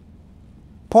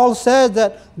 Paul says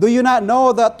that, do you not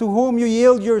know that to whom you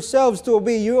yield yourselves to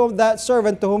obey, you of that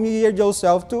servant to whom you yield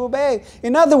yourself to obey?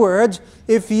 In other words,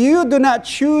 if you do not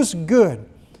choose good,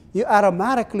 you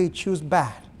automatically choose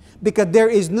bad. Because there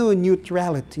is no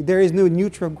neutrality. There is no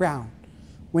neutral ground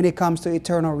when it comes to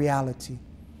eternal reality.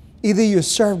 Either you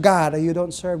serve God or you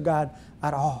don't serve God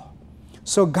at all.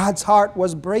 So God's heart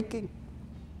was breaking.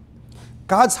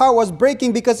 God's heart was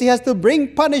breaking because He has to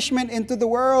bring punishment into the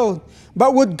world.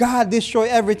 But would God destroy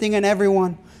everything and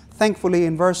everyone? Thankfully,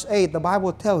 in verse 8, the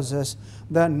Bible tells us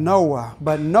that Noah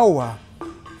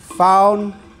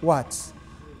found what?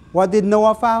 What did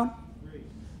Noah found?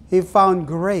 He found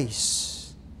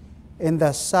grace in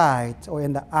the sight or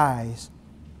in the eyes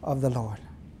of the Lord.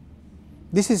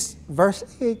 This is verse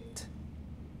 8.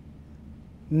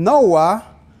 Noah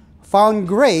found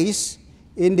grace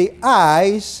in the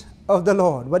eyes of the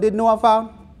Lord. What did Noah found?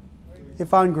 He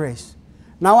found grace.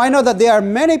 Now I know that there are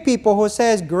many people who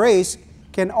says grace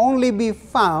can only be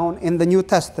found in the New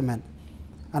Testament.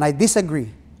 And I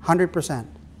disagree 100%.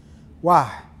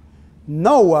 Why?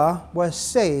 Noah was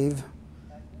saved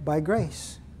by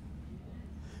grace.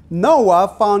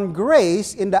 Noah found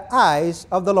grace in the eyes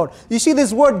of the Lord. You see,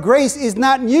 this word grace is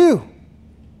not new.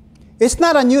 It's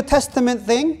not a New Testament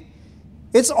thing.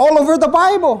 It's all over the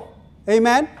Bible.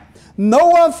 Amen?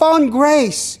 Noah found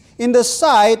grace in the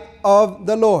sight of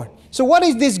the Lord. So what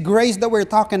is this grace that we're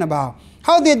talking about?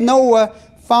 How did Noah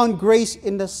found grace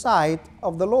in the sight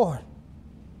of the Lord?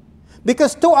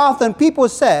 Because too often people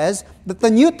says that the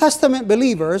New Testament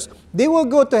believers, they will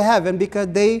go to heaven because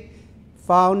they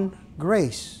found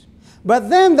grace. But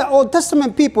then the Old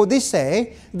Testament people, they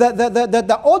say that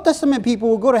the Old Testament people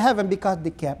will go to heaven because they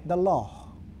kept the law.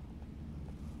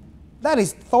 That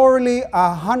is thoroughly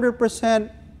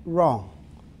 100% wrong.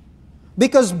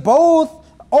 Because both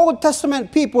Old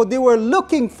Testament people, they were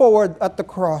looking forward at the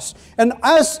cross. And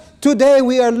us today,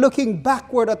 we are looking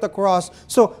backward at the cross.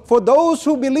 So for those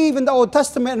who believe in the Old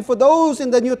Testament and for those in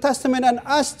the New Testament and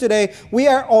us today, we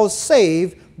are all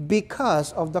saved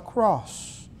because of the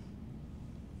cross.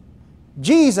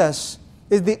 Jesus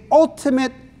is the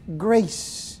ultimate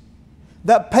grace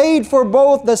that paid for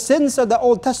both the sins of the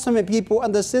Old Testament people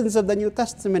and the sins of the New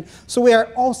Testament. So we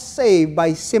are all saved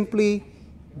by simply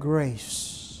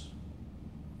grace.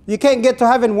 You can't get to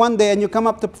heaven one day and you come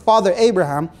up to Father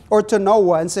Abraham or to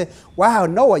Noah and say, wow,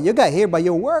 Noah, you got here by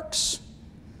your works.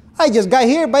 I just got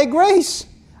here by grace.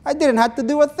 I didn't have to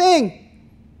do a thing.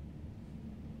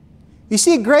 You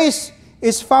see, grace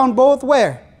is found both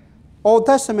where? Old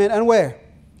Testament and where?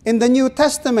 In the New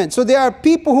Testament. So there are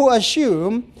people who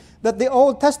assume that the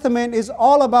Old Testament is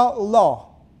all about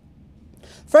law.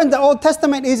 Friends, the Old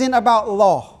Testament isn't about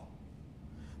law.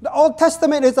 The Old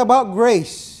Testament is about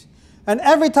grace. And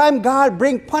every time God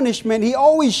brings punishment, He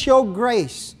always showed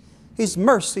grace, His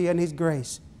mercy and His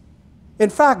grace. In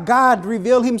fact, God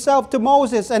revealed Himself to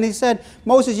Moses and He said,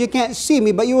 Moses, you can't see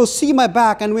me, but you will see my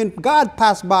back. And when God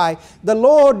passed by, the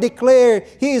Lord declared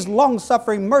He is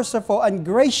long-suffering, merciful, and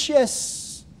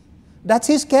gracious. That's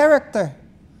His character.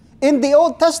 In the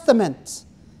Old Testament,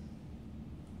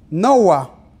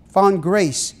 Noah found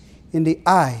grace in the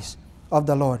eyes of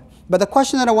the Lord. But the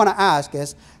question that I want to ask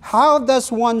is, how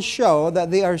does one show that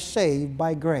they are saved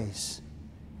by grace?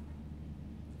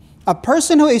 A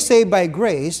person who is saved by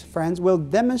grace, friends, will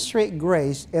demonstrate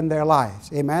grace in their lives.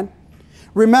 Amen?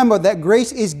 Remember that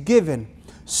grace is given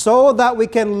so that we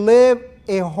can live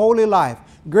a holy life.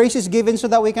 Grace is given so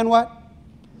that we can what?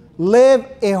 Live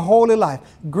a holy life.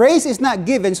 Grace is not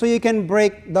given so you can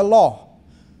break the law.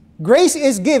 Grace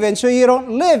is given so you don't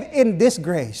live in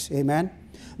disgrace. Amen?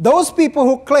 Those people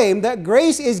who claim that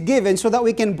grace is given so that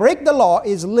we can break the law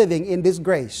is living in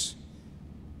disgrace.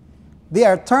 They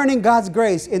are turning God's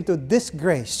grace into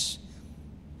disgrace.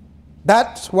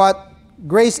 That's what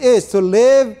grace is, to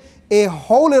live a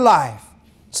holy life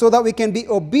so that we can be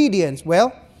obedient.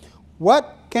 Well,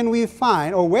 what can we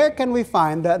find, or where can we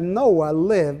find that Noah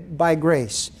lived by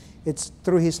grace? It's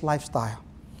through his lifestyle.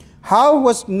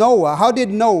 How did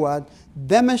Noah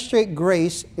demonstrate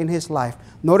grace in his life?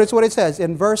 Notice what it says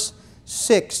in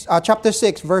chapter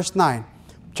 6, verse 9.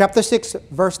 Chapter 6,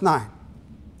 verse 9.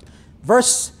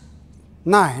 Verse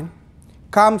 9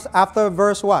 comes after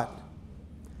verse what?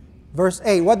 Verse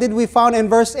 8. What did we find in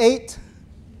verse 8?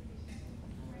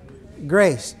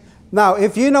 Grace. Now,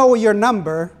 if you know your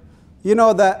number, you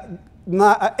know that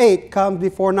 8 comes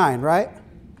before 9, right?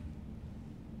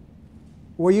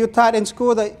 Were you taught in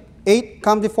school that 8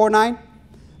 comes before 9?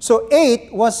 So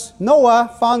 8 was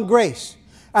Noah found grace.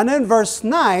 And then verse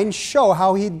 9 show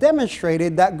how he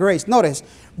demonstrated that grace. Notice,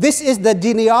 this is the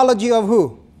genealogy of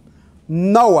who?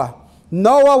 Noah.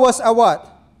 Noah was a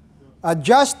what? A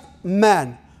just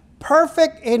man.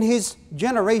 Perfect in his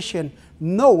generation.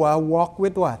 Noah walked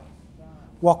with what?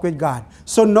 Walked with God.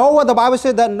 So Noah, the Bible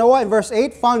said that Noah in verse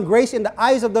 8 found grace in the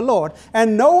eyes of the Lord.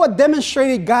 And Noah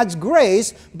demonstrated God's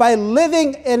grace by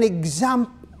living an exemplary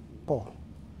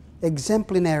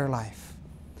life.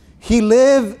 He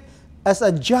lived as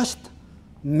a just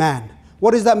man.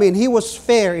 What does that mean? He was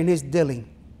fair in his dealing.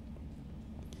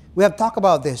 We have talked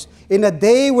about this. In a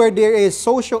day where there is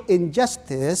social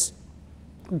injustice,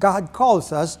 God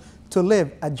calls us to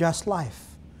live a just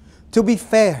life, to be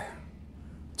fair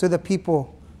to the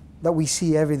people that we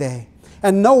see every day.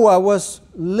 And Noah was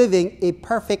living a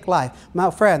perfect life. My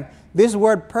friend, this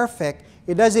word perfect,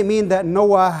 it doesn't mean that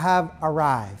Noah have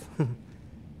arrived.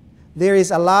 There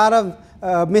is a lot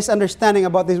of misunderstanding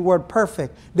about this word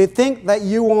perfect. They think that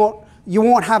you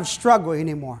won't have struggle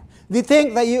anymore. They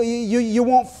think that you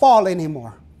won't fall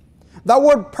anymore. That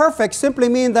word perfect simply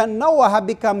means that Noah had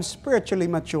become spiritually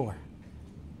mature.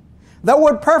 That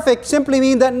word perfect simply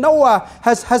means that Noah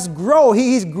has grown.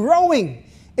 He is growing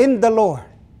in the Lord.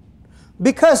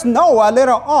 Because Noah,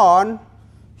 later on,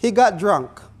 he got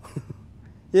drunk.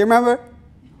 You remember?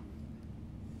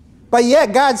 But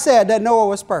yet God said that Noah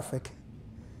was perfect.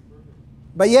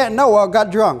 But yet Noah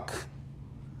got drunk.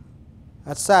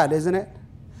 That's sad, isn't it?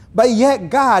 But yet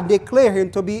God declared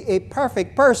him to be a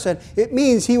perfect person. It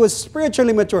means he was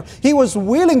spiritually mature. He was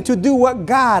willing to do what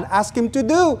God asked him to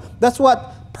do. That's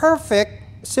what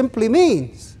perfect simply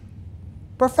means.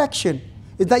 Perfection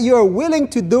is that you are willing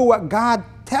to do what God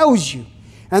tells you,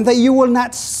 and that you will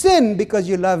not sin because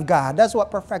you love God. That's what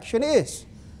perfection is.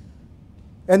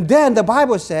 And then the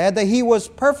Bible said that he was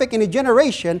perfect in a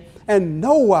generation, and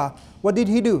Noah, what did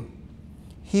he do?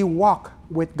 He walked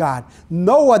with God.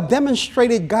 Noah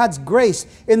demonstrated God's grace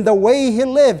in the way he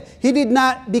lived. He did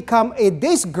not become a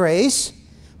disgrace,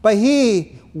 but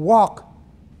he walked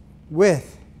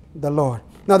with the Lord.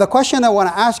 Now the question I want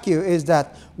to ask you is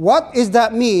that, what does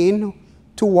that mean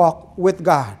to walk with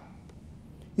God?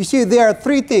 You see, there are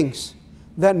three things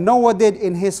that Noah did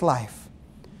in his life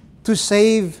to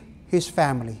save his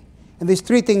family. And these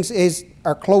three things is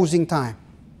our closing time.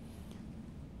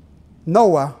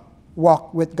 Noah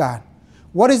walked with God.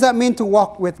 What does that mean to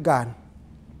walk with God?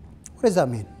 What does that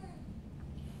mean?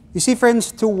 You see,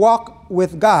 friends, to walk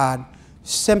with God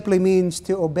simply means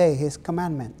to obey His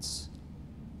commandments.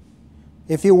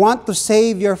 If you want to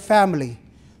save your family,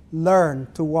 learn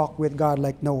to walk with God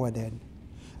like Noah did.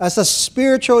 As a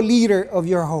spiritual leader of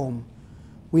your home,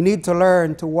 we need to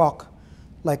learn to walk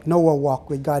like Noah walked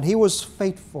with God. He was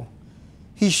faithful.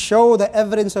 he showed the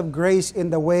evidence of grace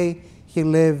in the way he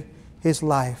lived his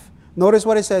life. Notice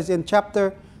what it says in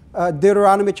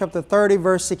Deuteronomy chapter 30,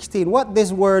 verse 16. What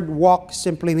this word walk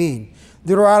simply mean?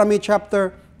 Deuteronomy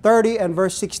chapter 30 and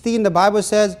verse 16, the Bible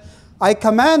says, I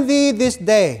command thee this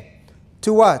day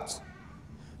to what?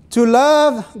 To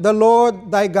love the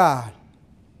Lord thy God.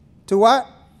 To what?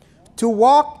 To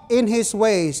walk in his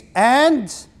ways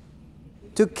and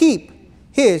to keep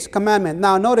his commandment.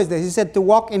 Now notice this. He said to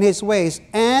walk in his ways,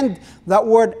 and that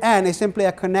word and is simply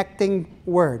a connecting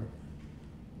word.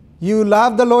 You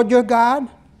love the Lord your God,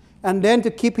 and then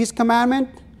to keep his commandment.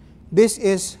 This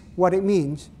is what it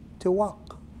means to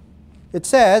walk. It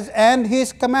says, and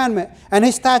his commandment, and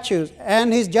his statutes,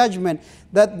 and his judgment,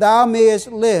 that thou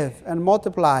mayest live and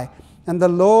multiply, and the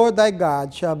Lord thy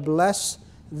God shall bless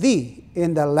thee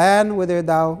in the land whither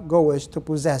thou goest to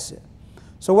possess it.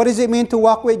 So what does it mean to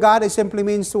walk with God? It simply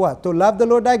means to what? To love the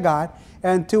Lord thy God,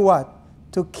 and to what?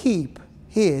 To keep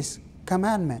his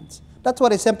commandments. That's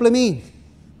what it simply means.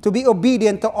 To be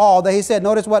obedient to all that he said.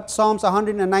 Notice what Psalms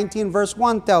 119 verse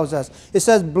 1 tells us. It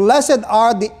says, blessed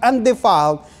are the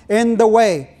undefiled in the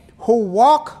way, who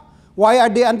walk. Why are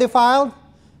they undefiled?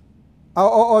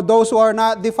 Or those who are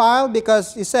not defiled?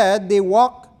 Because he said they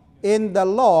walk in the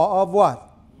law of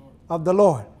what? Of the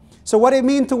Lord. So what it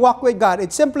means to walk with God?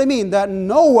 It simply means that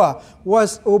Noah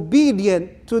was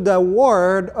obedient to the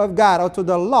word of God, or to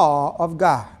the law of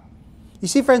God. You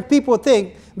see, friends, people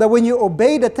think that when you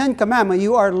obey the Ten Commandments,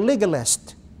 you are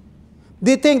legalist.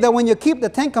 They think that when you keep the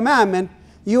Ten Commandments,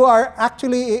 you are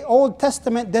actually an Old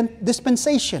Testament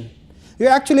dispensation.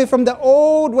 You're actually from the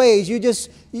old ways.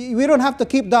 We don't have to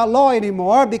keep that law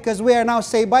anymore because we are now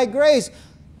saved by grace.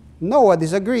 Noah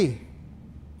disagreed.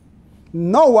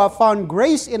 Noah found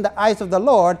grace in the eyes of the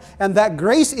Lord, and that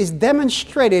grace is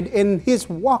demonstrated in his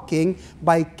walking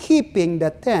by keeping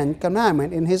the Ten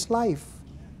Commandments in his life.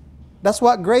 That's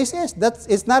what grace is.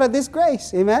 It's not a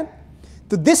disgrace. Amen?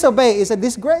 To disobey is a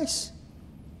disgrace.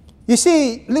 You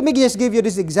see, let me just give you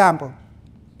this example.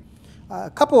 A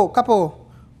couple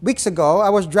weeks ago, I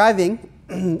was driving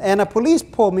and a police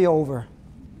pulled me over.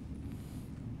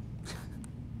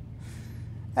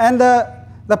 And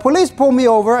the police pulled me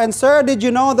over and, sir, did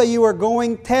you know that you were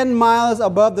going 10 miles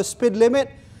above the speed limit?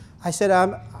 I said,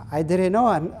 I didn't know.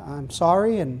 I'm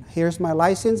sorry, and here's my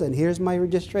license, and here's my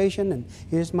registration, and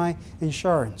here's my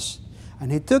insurance. And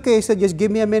he took it. He said, just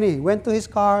give me a minute. He went to his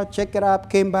car, checked it up,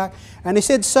 came back, and he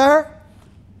said, sir,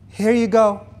 here you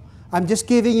go. I'm just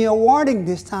giving you a warning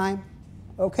this time,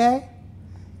 okay?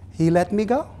 He let me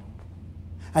go.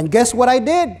 And guess what I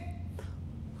did?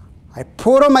 I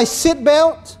put on my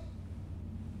seatbelt,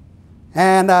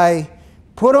 and I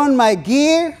put on my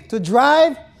gear to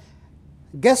drive.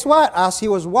 Guess what? As he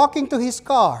was walking to his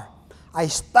car, I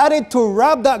started to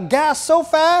rub the gas so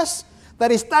fast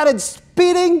that he started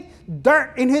spitting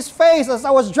dirt in his face as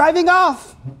I was driving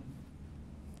off.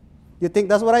 You think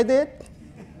that's what I did?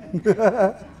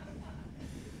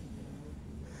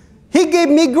 He gave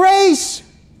me grace.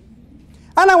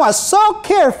 And I was so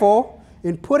careful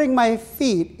in putting my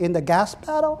feet in the gas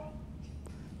pedal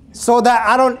so that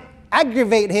I don't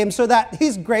aggravate him, so that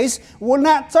his grace will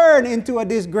not turn into a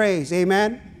disgrace.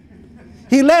 Amen?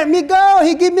 He let me go.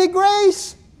 He gave me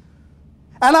grace.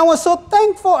 And I was so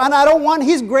thankful, and I don't want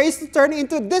his grace to turn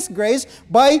into disgrace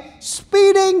by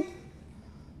speeding.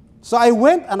 So I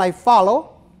went and I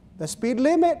followed the speed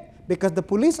limit because the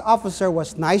police officer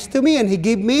was nice to me and he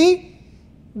gave me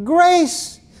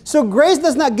grace. So grace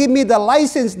does not give me the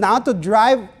license now to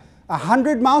drive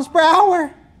 100 miles per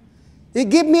hour. It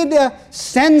gives me the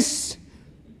sense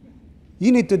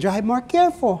you need to drive more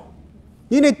careful.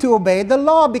 You need to obey the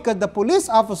law because the police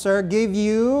officer gave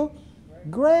you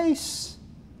grace.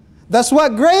 That's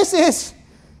what grace is.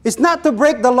 It's not to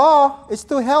break the law. It's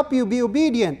to help you be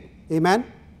obedient. Amen?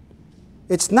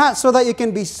 It's not so that you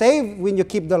can be saved when you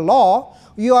keep the law.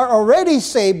 You are already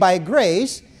saved by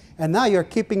grace, and now you're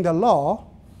keeping the law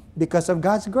because of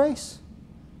God's grace.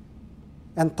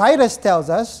 And Titus tells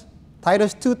us,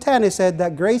 Titus 2:10, it said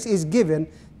that grace is given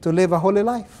to live a holy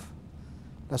life.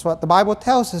 That's what the Bible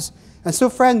tells us. And so,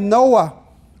 friend, Noah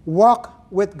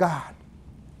walked with God.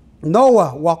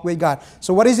 Noah walked with God.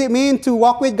 So what does it mean to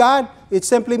walk with God? It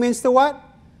simply means to what?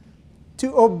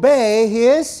 To obey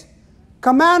his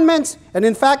commandments. And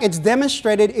in fact, it's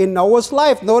demonstrated in Noah's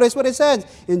life. Notice what it says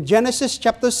in Genesis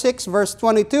chapter 6, verse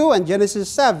 22, and Genesis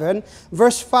 7,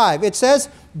 verse 5. It says,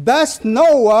 thus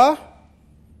Noah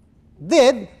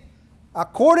did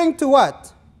according to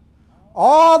what?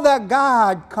 All that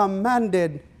God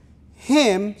commanded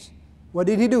him. What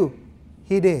did he do?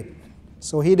 He did.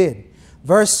 So he did.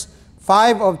 Verse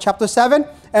 5 of chapter 7.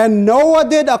 And Noah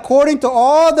did according to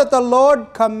all that the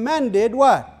Lord commanded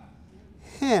what?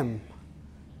 Him.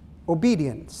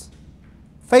 Obedience.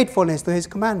 Faithfulness to His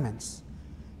commandments.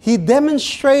 He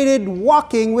demonstrated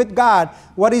walking with God.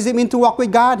 What does it mean to walk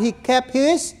with God? He kept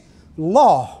His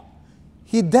law.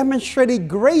 He demonstrated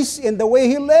grace in the way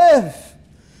he lived.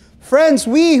 Friends,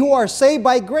 we who are saved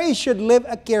by grace should live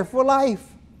a careful life.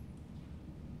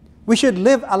 We should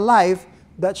live a life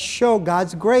that shows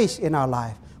God's grace in our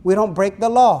life. We don't break the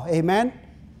law. Amen?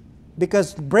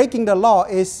 Because breaking the law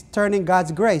is turning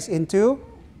God's grace into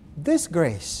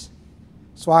disgrace.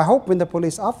 So I hope when the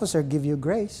police officer gives you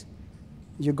grace,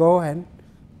 you go and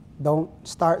don't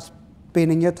start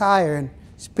spinning your tire and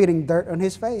spitting dirt on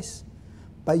his face.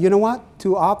 But you know what?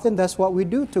 Too often that's what we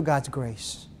do to God's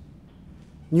grace.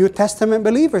 New Testament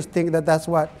believers think that that's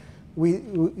what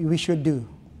we should do.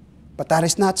 But that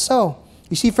is not so.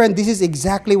 You see, friend, this is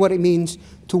exactly what it means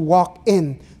to walk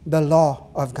in the law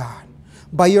of God.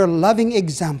 By your loving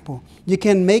example, you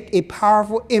can make a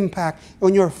powerful impact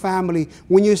on your family.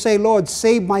 When you say, Lord,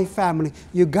 save my family,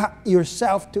 you got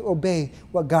yourself to obey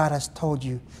what God has told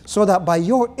you. So that by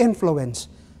your influence,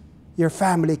 your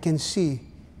family can see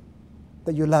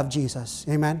that you love Jesus.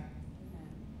 Amen?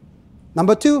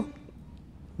 Number 2,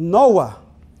 Noah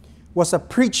was a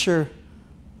preacher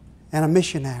and a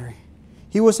missionary.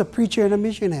 He was a preacher and a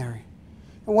missionary.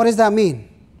 And what does that mean?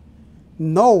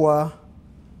 Noah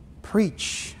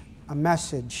preached a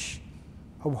message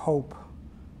of hope.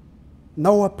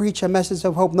 Noah preached a message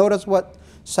of hope. Notice what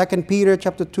 2 Peter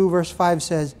chapter 2 verse 5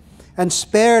 says. And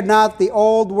spared not the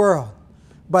old world,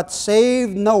 but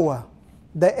saved Noah,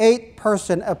 the 8th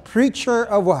person, a preacher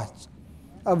of what?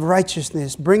 Of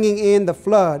righteousness, bringing in the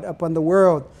flood upon the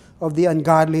world of the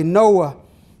ungodly. Noah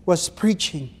was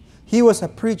preaching. He was a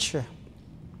preacher.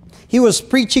 He was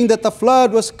preaching that the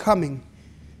flood was coming.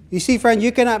 You see, friend,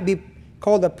 you cannot be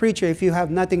called a preacher if you have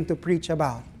nothing to preach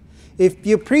about. If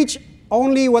you preach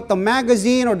only what the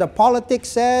magazine or the politics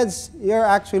says, you're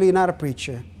actually not a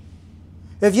preacher.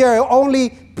 If you're only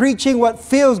preaching what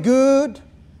feels good,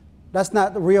 that's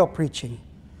not real preaching.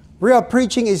 Real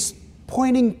preaching is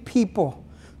pointing people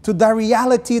to the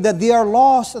reality that they are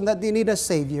lost and that they need a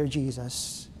Savior,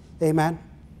 Jesus. Amen?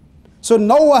 So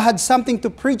Noah had something to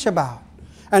preach about.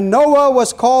 And Noah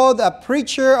was called a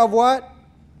preacher of what?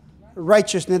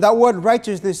 Righteousness. That word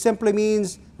righteousness simply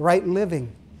means right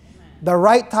living. The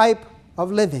right type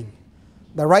of living.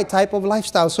 The right type of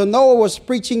lifestyle. So Noah was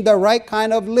preaching the right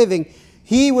kind of living.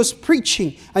 He was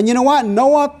preaching. And you know what?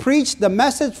 Noah preached the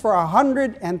message for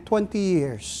 120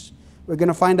 years. We're going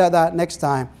to find out that next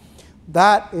time.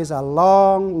 That is a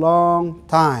long, long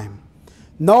time.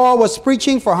 Noah was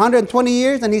preaching for 120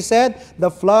 years and he said, the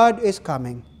flood is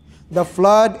coming. The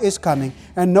flood is coming.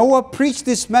 And Noah preached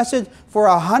this message for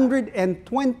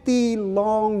 120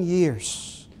 long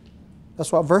years.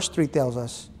 That's what verse 3 tells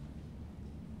us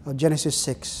of Genesis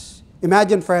 6.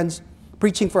 Imagine, friends,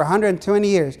 preaching for 120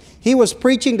 years. He was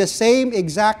preaching the same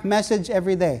exact message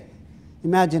every day.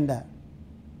 Imagine that.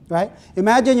 Right?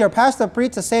 Imagine your pastor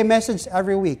preached the same message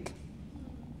every week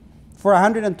for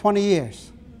 120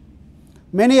 years.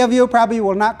 Many of you probably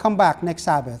will not come back next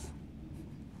Sabbath.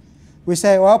 We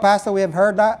say, well, Pastor, we have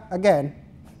heard that again.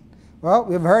 Well,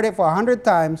 we've heard it for 100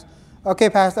 times. Okay,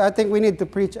 Pastor, I think we need to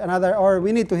preach another, or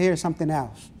we need to hear something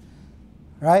else.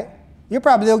 Right? You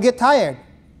probably will get tired.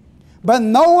 But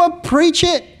Noah preached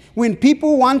it when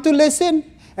people want to listen,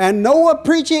 and Noah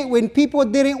preached it when people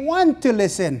didn't want to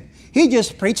listen. He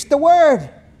just preached the word.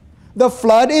 The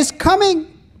flood is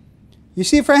coming. You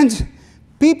see, friends,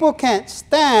 people can't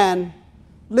stand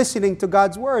listening to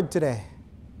God's word today.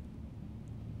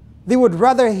 They would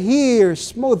rather hear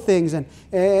smooth things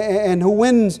and who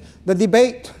wins the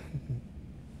debate.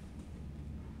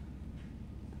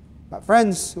 But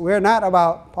friends, we're not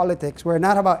about politics. We're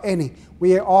not about any.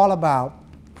 We are all about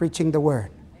preaching the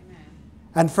word. Amen.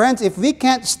 And friends, if we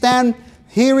can't stand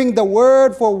hearing the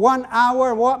word for 1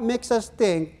 hour, what makes us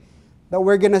think that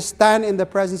we're going to stand in the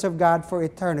presence of God for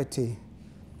eternity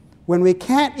when we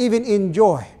can't even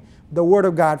enjoy the word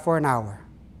of God for an hour?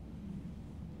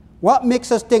 What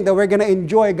makes us think that we're going to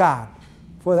enjoy God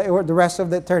for the rest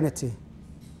of the eternity?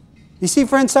 You see,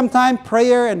 friends, sometimes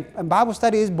prayer and Bible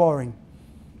study is boring.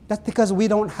 That's because we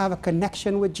don't have a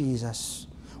connection with Jesus.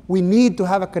 We need to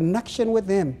have a connection with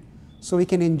Him so we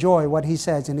can enjoy what He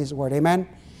says in His Word. Amen?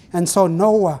 And so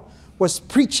Noah was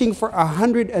preaching for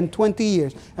 120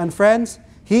 years. And friends,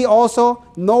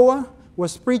 Noah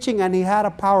was preaching and he had a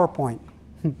PowerPoint.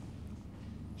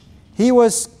 He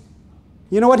was,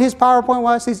 you know what his PowerPoint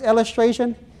was, his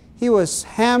illustration? He was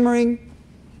hammering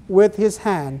with his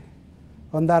hand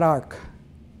on that ark.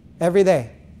 every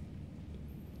day.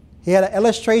 He had an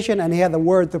illustration and he had the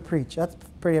word to preach. That's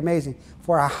pretty amazing.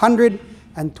 For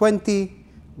 120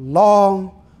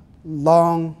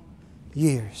 long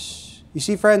years. You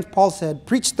see, friends, Paul said,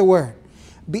 preach the word.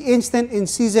 Be instant in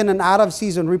season and out of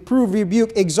season. Reprove,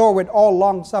 rebuke, exhort with all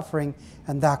long suffering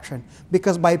and doctrine.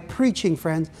 Because by preaching,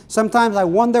 friends, sometimes I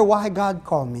wonder why God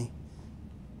called me.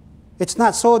 It's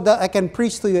not so that I can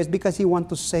preach to you. It's because He wants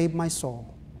to save my soul.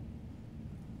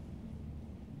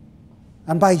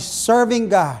 And by serving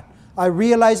God, I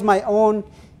realize my own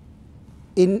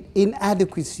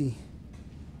inadequacy,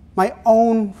 my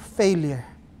own failure,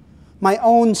 my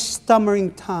own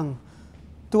stammering tongue.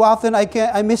 Too often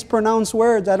I mispronounce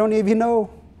words I don't even know.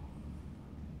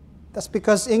 That's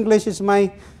because English is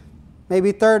my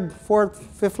maybe third, fourth,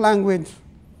 fifth language.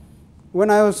 When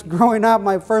I was growing up,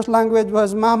 my first language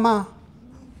was Mama,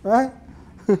 right?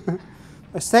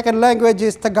 My second language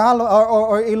is Tagalog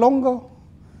or Ilonggo.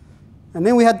 And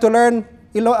then we had to learn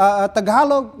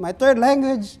Tagalog, my third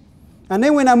language. And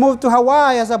then when I moved to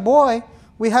Hawaii as a boy,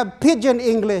 we have Pidgin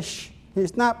English.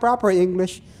 It's not proper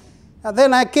English. And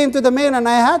then I came to the mainland and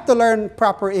I had to learn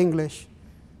proper English.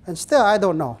 And still, I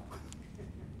don't know.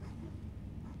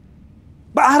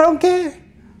 But I don't care.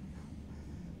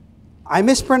 I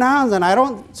mispronounce and I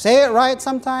don't say it right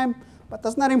sometimes, but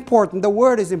that's not important. The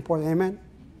word is important. Amen?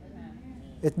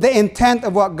 It's the intent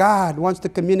of what God wants to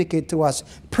communicate to us.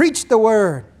 Preach the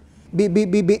word.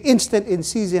 Be instant in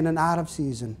season and out of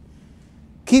season.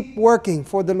 Keep working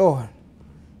for the Lord.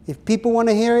 If people want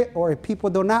to hear it or if people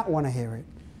do not want to hear it,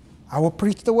 I will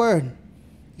preach the word.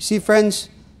 You see, friends,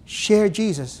 share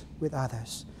Jesus with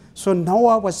others. So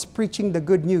Noah was preaching the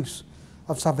good news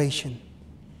of salvation.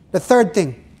 The third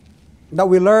thing that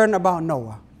we learn about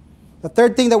Noah,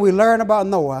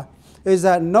 is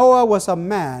that Noah was a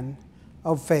man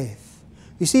of faith.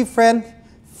 You see, friend,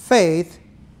 faith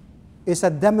is a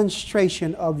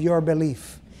demonstration of your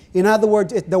belief. In other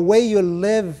words, it's the way you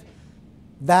live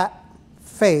that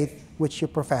faith which you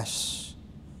profess.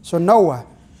 So Noah,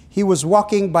 he was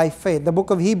walking by faith. The book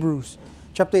of Hebrews,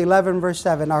 chapter 11, verse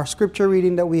 7, our scripture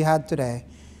reading that we had today.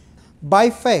 By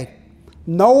faith,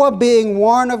 Noah being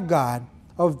warned of God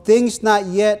of things not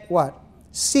yet, what?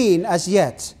 Seen as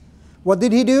yet. What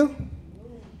did he do?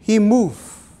 He moved.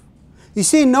 You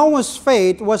see, Noah's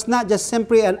faith was not just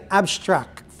simply an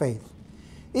abstract faith.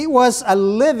 It was a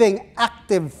living,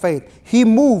 active faith. He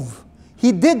moved.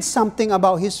 He did something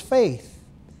about his faith.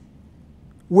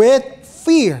 With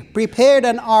fear, prepared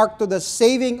an ark to the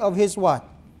saving of his what?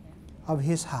 Of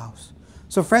his house.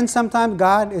 So friends, sometimes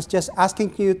God is just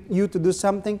asking you to do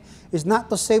something. It's not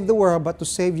to save the world, but to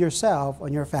save yourself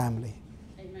and your family.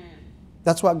 Amen.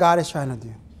 That's what God is trying to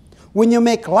do. When you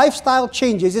make lifestyle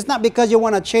changes, it's not because you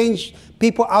want to change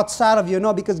people outside of you.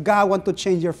 No, because God wants to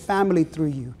change your family through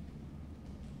you.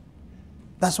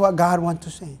 That's what God wants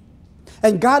to say.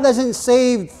 And God doesn't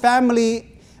save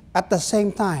family at the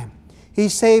same time. He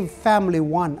saved family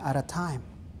one at a time.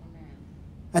 Amen.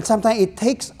 And sometimes it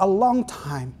takes a long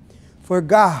time for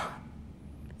God.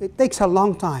 It takes a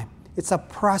long time. It's a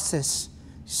process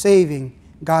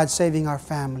God saving our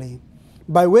family,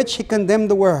 by which He condemned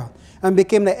the world and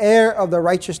became the heir of the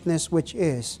righteousness which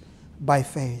is by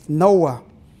faith. Noah,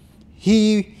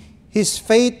 his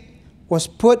faith was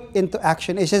put into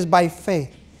action. It says by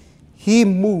faith, he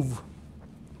moved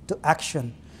to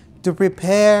action to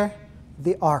prepare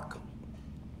the ark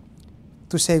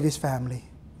to save his family.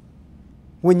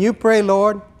 When you pray,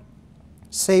 Lord,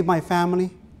 save my family,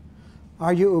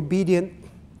 are you obedient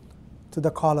to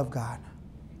the call of God?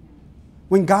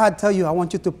 When God tells you, I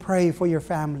want you to pray for your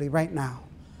family right now,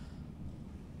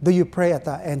 do you pray at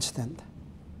that instant?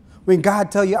 When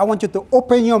God tells you, I want you to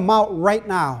open your mouth right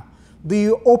now, do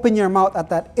you open your mouth at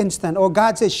that instant? Or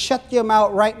God says, shut your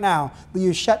mouth right now, do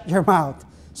you shut your mouth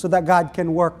so that God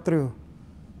can work through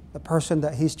the person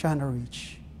that He's trying to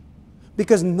reach?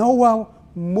 Because Noah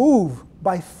moved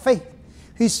by faith.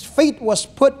 His faith was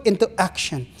put into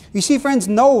action. You see, friends,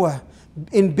 Noah,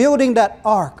 in building that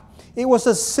ark, it was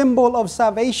a symbol of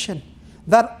salvation.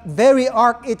 That very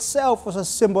ark itself was a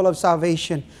symbol of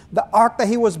salvation. The ark that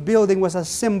he was building was a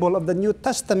symbol of the New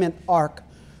Testament ark,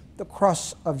 the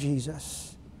cross of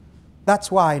Jesus.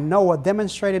 That's why Noah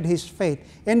demonstrated his faith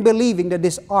in believing that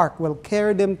this ark will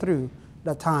carry them through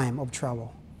the time of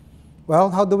trouble. Well,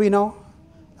 how do we know?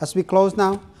 As we close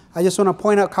now, I just want to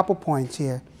point out a couple points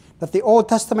here. That the Old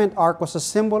Testament ark was a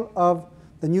symbol of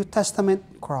the New Testament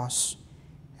cross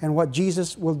and what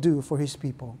Jesus will do for His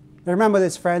people. Remember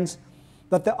this, friends,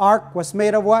 that the ark was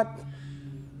made of what?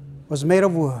 Was made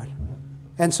of wood.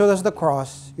 And so does the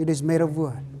cross. It is made of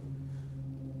wood.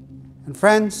 And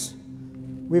friends,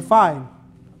 we find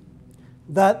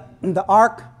that the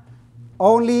ark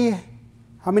only,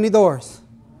 how many doors?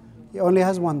 It only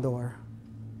has one door.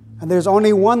 And there's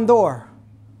only one door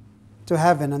to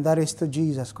heaven, and that is to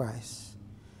Jesus Christ.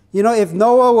 You know, if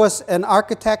Noah was an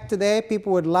architect today,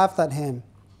 people would laugh at him.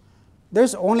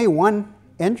 There's only one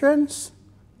entrance,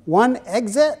 one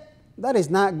exit. That is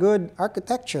not good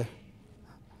architecture,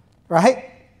 right?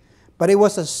 But it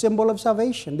was a symbol of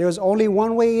salvation. There was only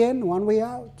one way in, one way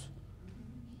out.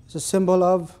 It's a symbol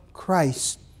of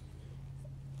Christ.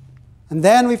 And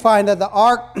then we find that the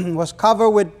ark was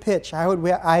covered with pitch.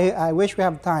 I wish we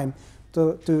have time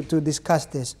to discuss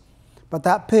this. But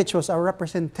that pitch was a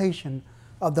representation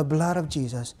of the blood of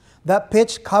Jesus. That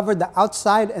pitch covered the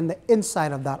outside and the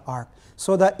inside of that ark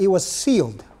so that it was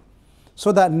sealed,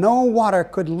 so that no water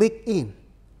could leak in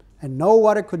and no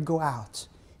water could go out.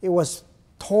 It was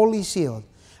totally sealed.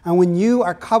 And when you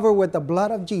are covered with the blood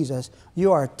of Jesus,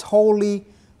 you are totally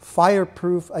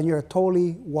fireproof and you're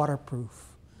totally waterproof.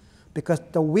 Because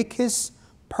the weakest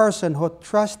person who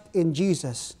trusts in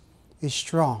Jesus is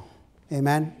strong.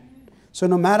 Amen? So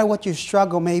no matter what your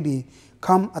struggle may be,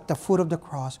 come at the foot of the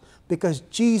cross because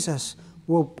Jesus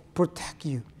will protect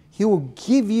you. He will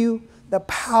give you the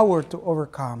power to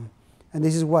overcome. And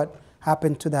this is what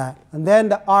happened to that. And then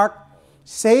the ark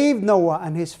saved Noah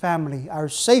and his family. Our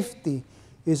safety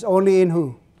is only in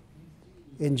who?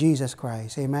 In Jesus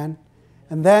Christ. Amen?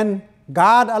 And then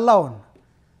God alone,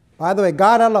 by the way,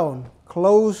 God alone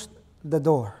closed the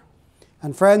door.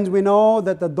 And friends, we know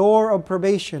that the door of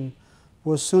probation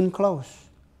will soon close.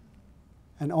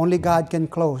 And only God can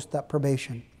close that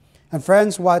probation. And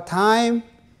friends, while time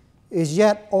is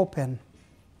yet open,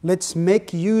 let's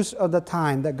make use of the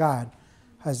time that God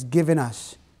has given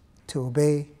us to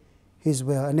obey His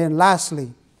will. And then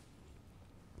lastly,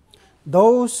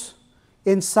 those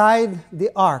inside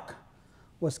the ark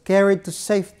was carried to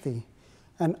safety,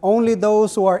 and only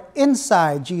those who are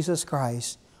inside Jesus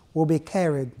Christ will be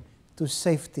carried to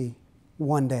safety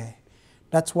one day.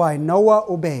 That's why Noah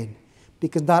obeyed,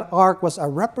 because that ark was a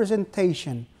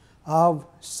representation of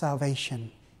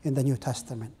salvation in the New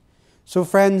Testament. So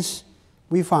friends,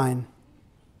 we find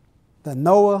that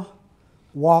Noah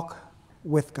walked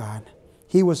with God.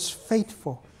 He was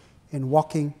faithful in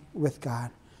walking with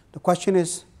God. The question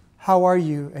is, how are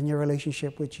you in your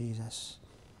relationship with Jesus?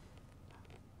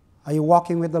 Are you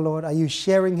walking with the Lord? Are you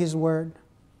sharing His word?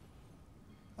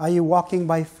 Are you walking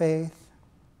by faith?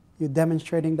 You're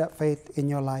demonstrating that faith in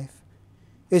your life.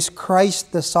 Is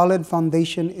Christ the solid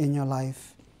foundation in your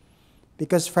life?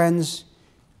 Because friends,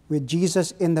 with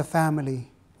Jesus in the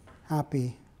family,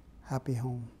 happy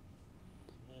home.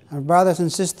 And brothers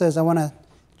and sisters, I want to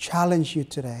challenge you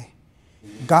today.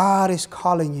 God is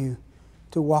calling you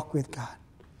to walk with God.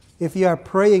 If you are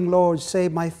praying, Lord,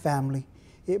 save my family,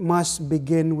 it must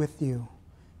begin with you.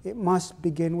 It must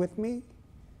begin with me.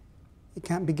 It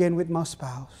can't begin with my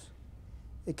spouse.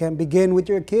 It can't begin with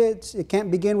your kids. It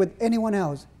can't begin with anyone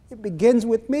else. It begins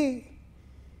with me.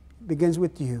 It begins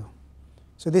with you.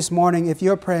 So this morning, if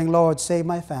you're praying, Lord, save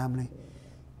my family,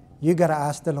 you got to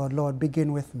ask the Lord, Lord,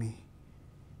 begin with me.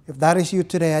 If that is you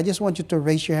today, I just want you to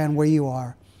raise your hand where you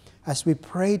are as we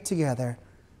pray together,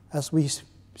 as we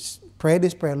pray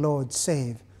this prayer, Lord,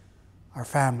 save our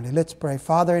family. Let's pray.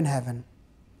 Father in heaven,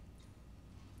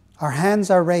 our hands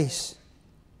are raised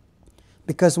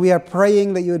because we are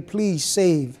praying that you would please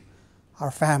save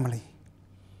our family.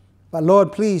 But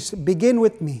Lord, please begin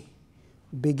with me.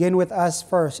 Begin with us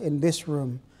first in this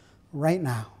room right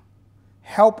now.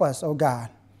 Help us, oh God,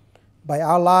 by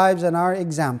our lives and our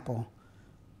example,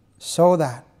 so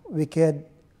that we could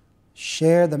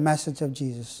share the message of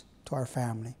Jesus to our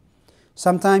family.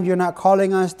 Sometimes you're not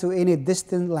calling us to any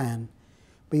distant land,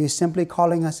 but you're simply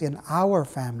calling us in our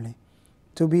family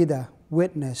to be the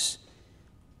witness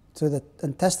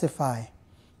and testify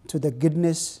to the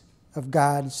goodness of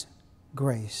God's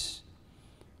grace.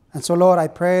 And so, Lord, I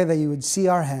pray that you would see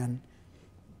our hand.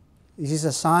 This is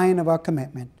a sign of our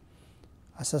commitment,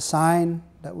 as a sign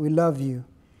that we love you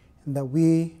and that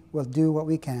we will do what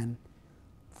we can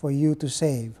for you to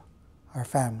save our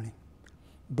family.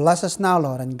 Bless us now,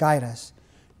 Lord, and guide us.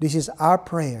 This is our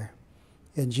prayer.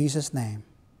 In Jesus' name,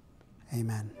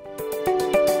 amen.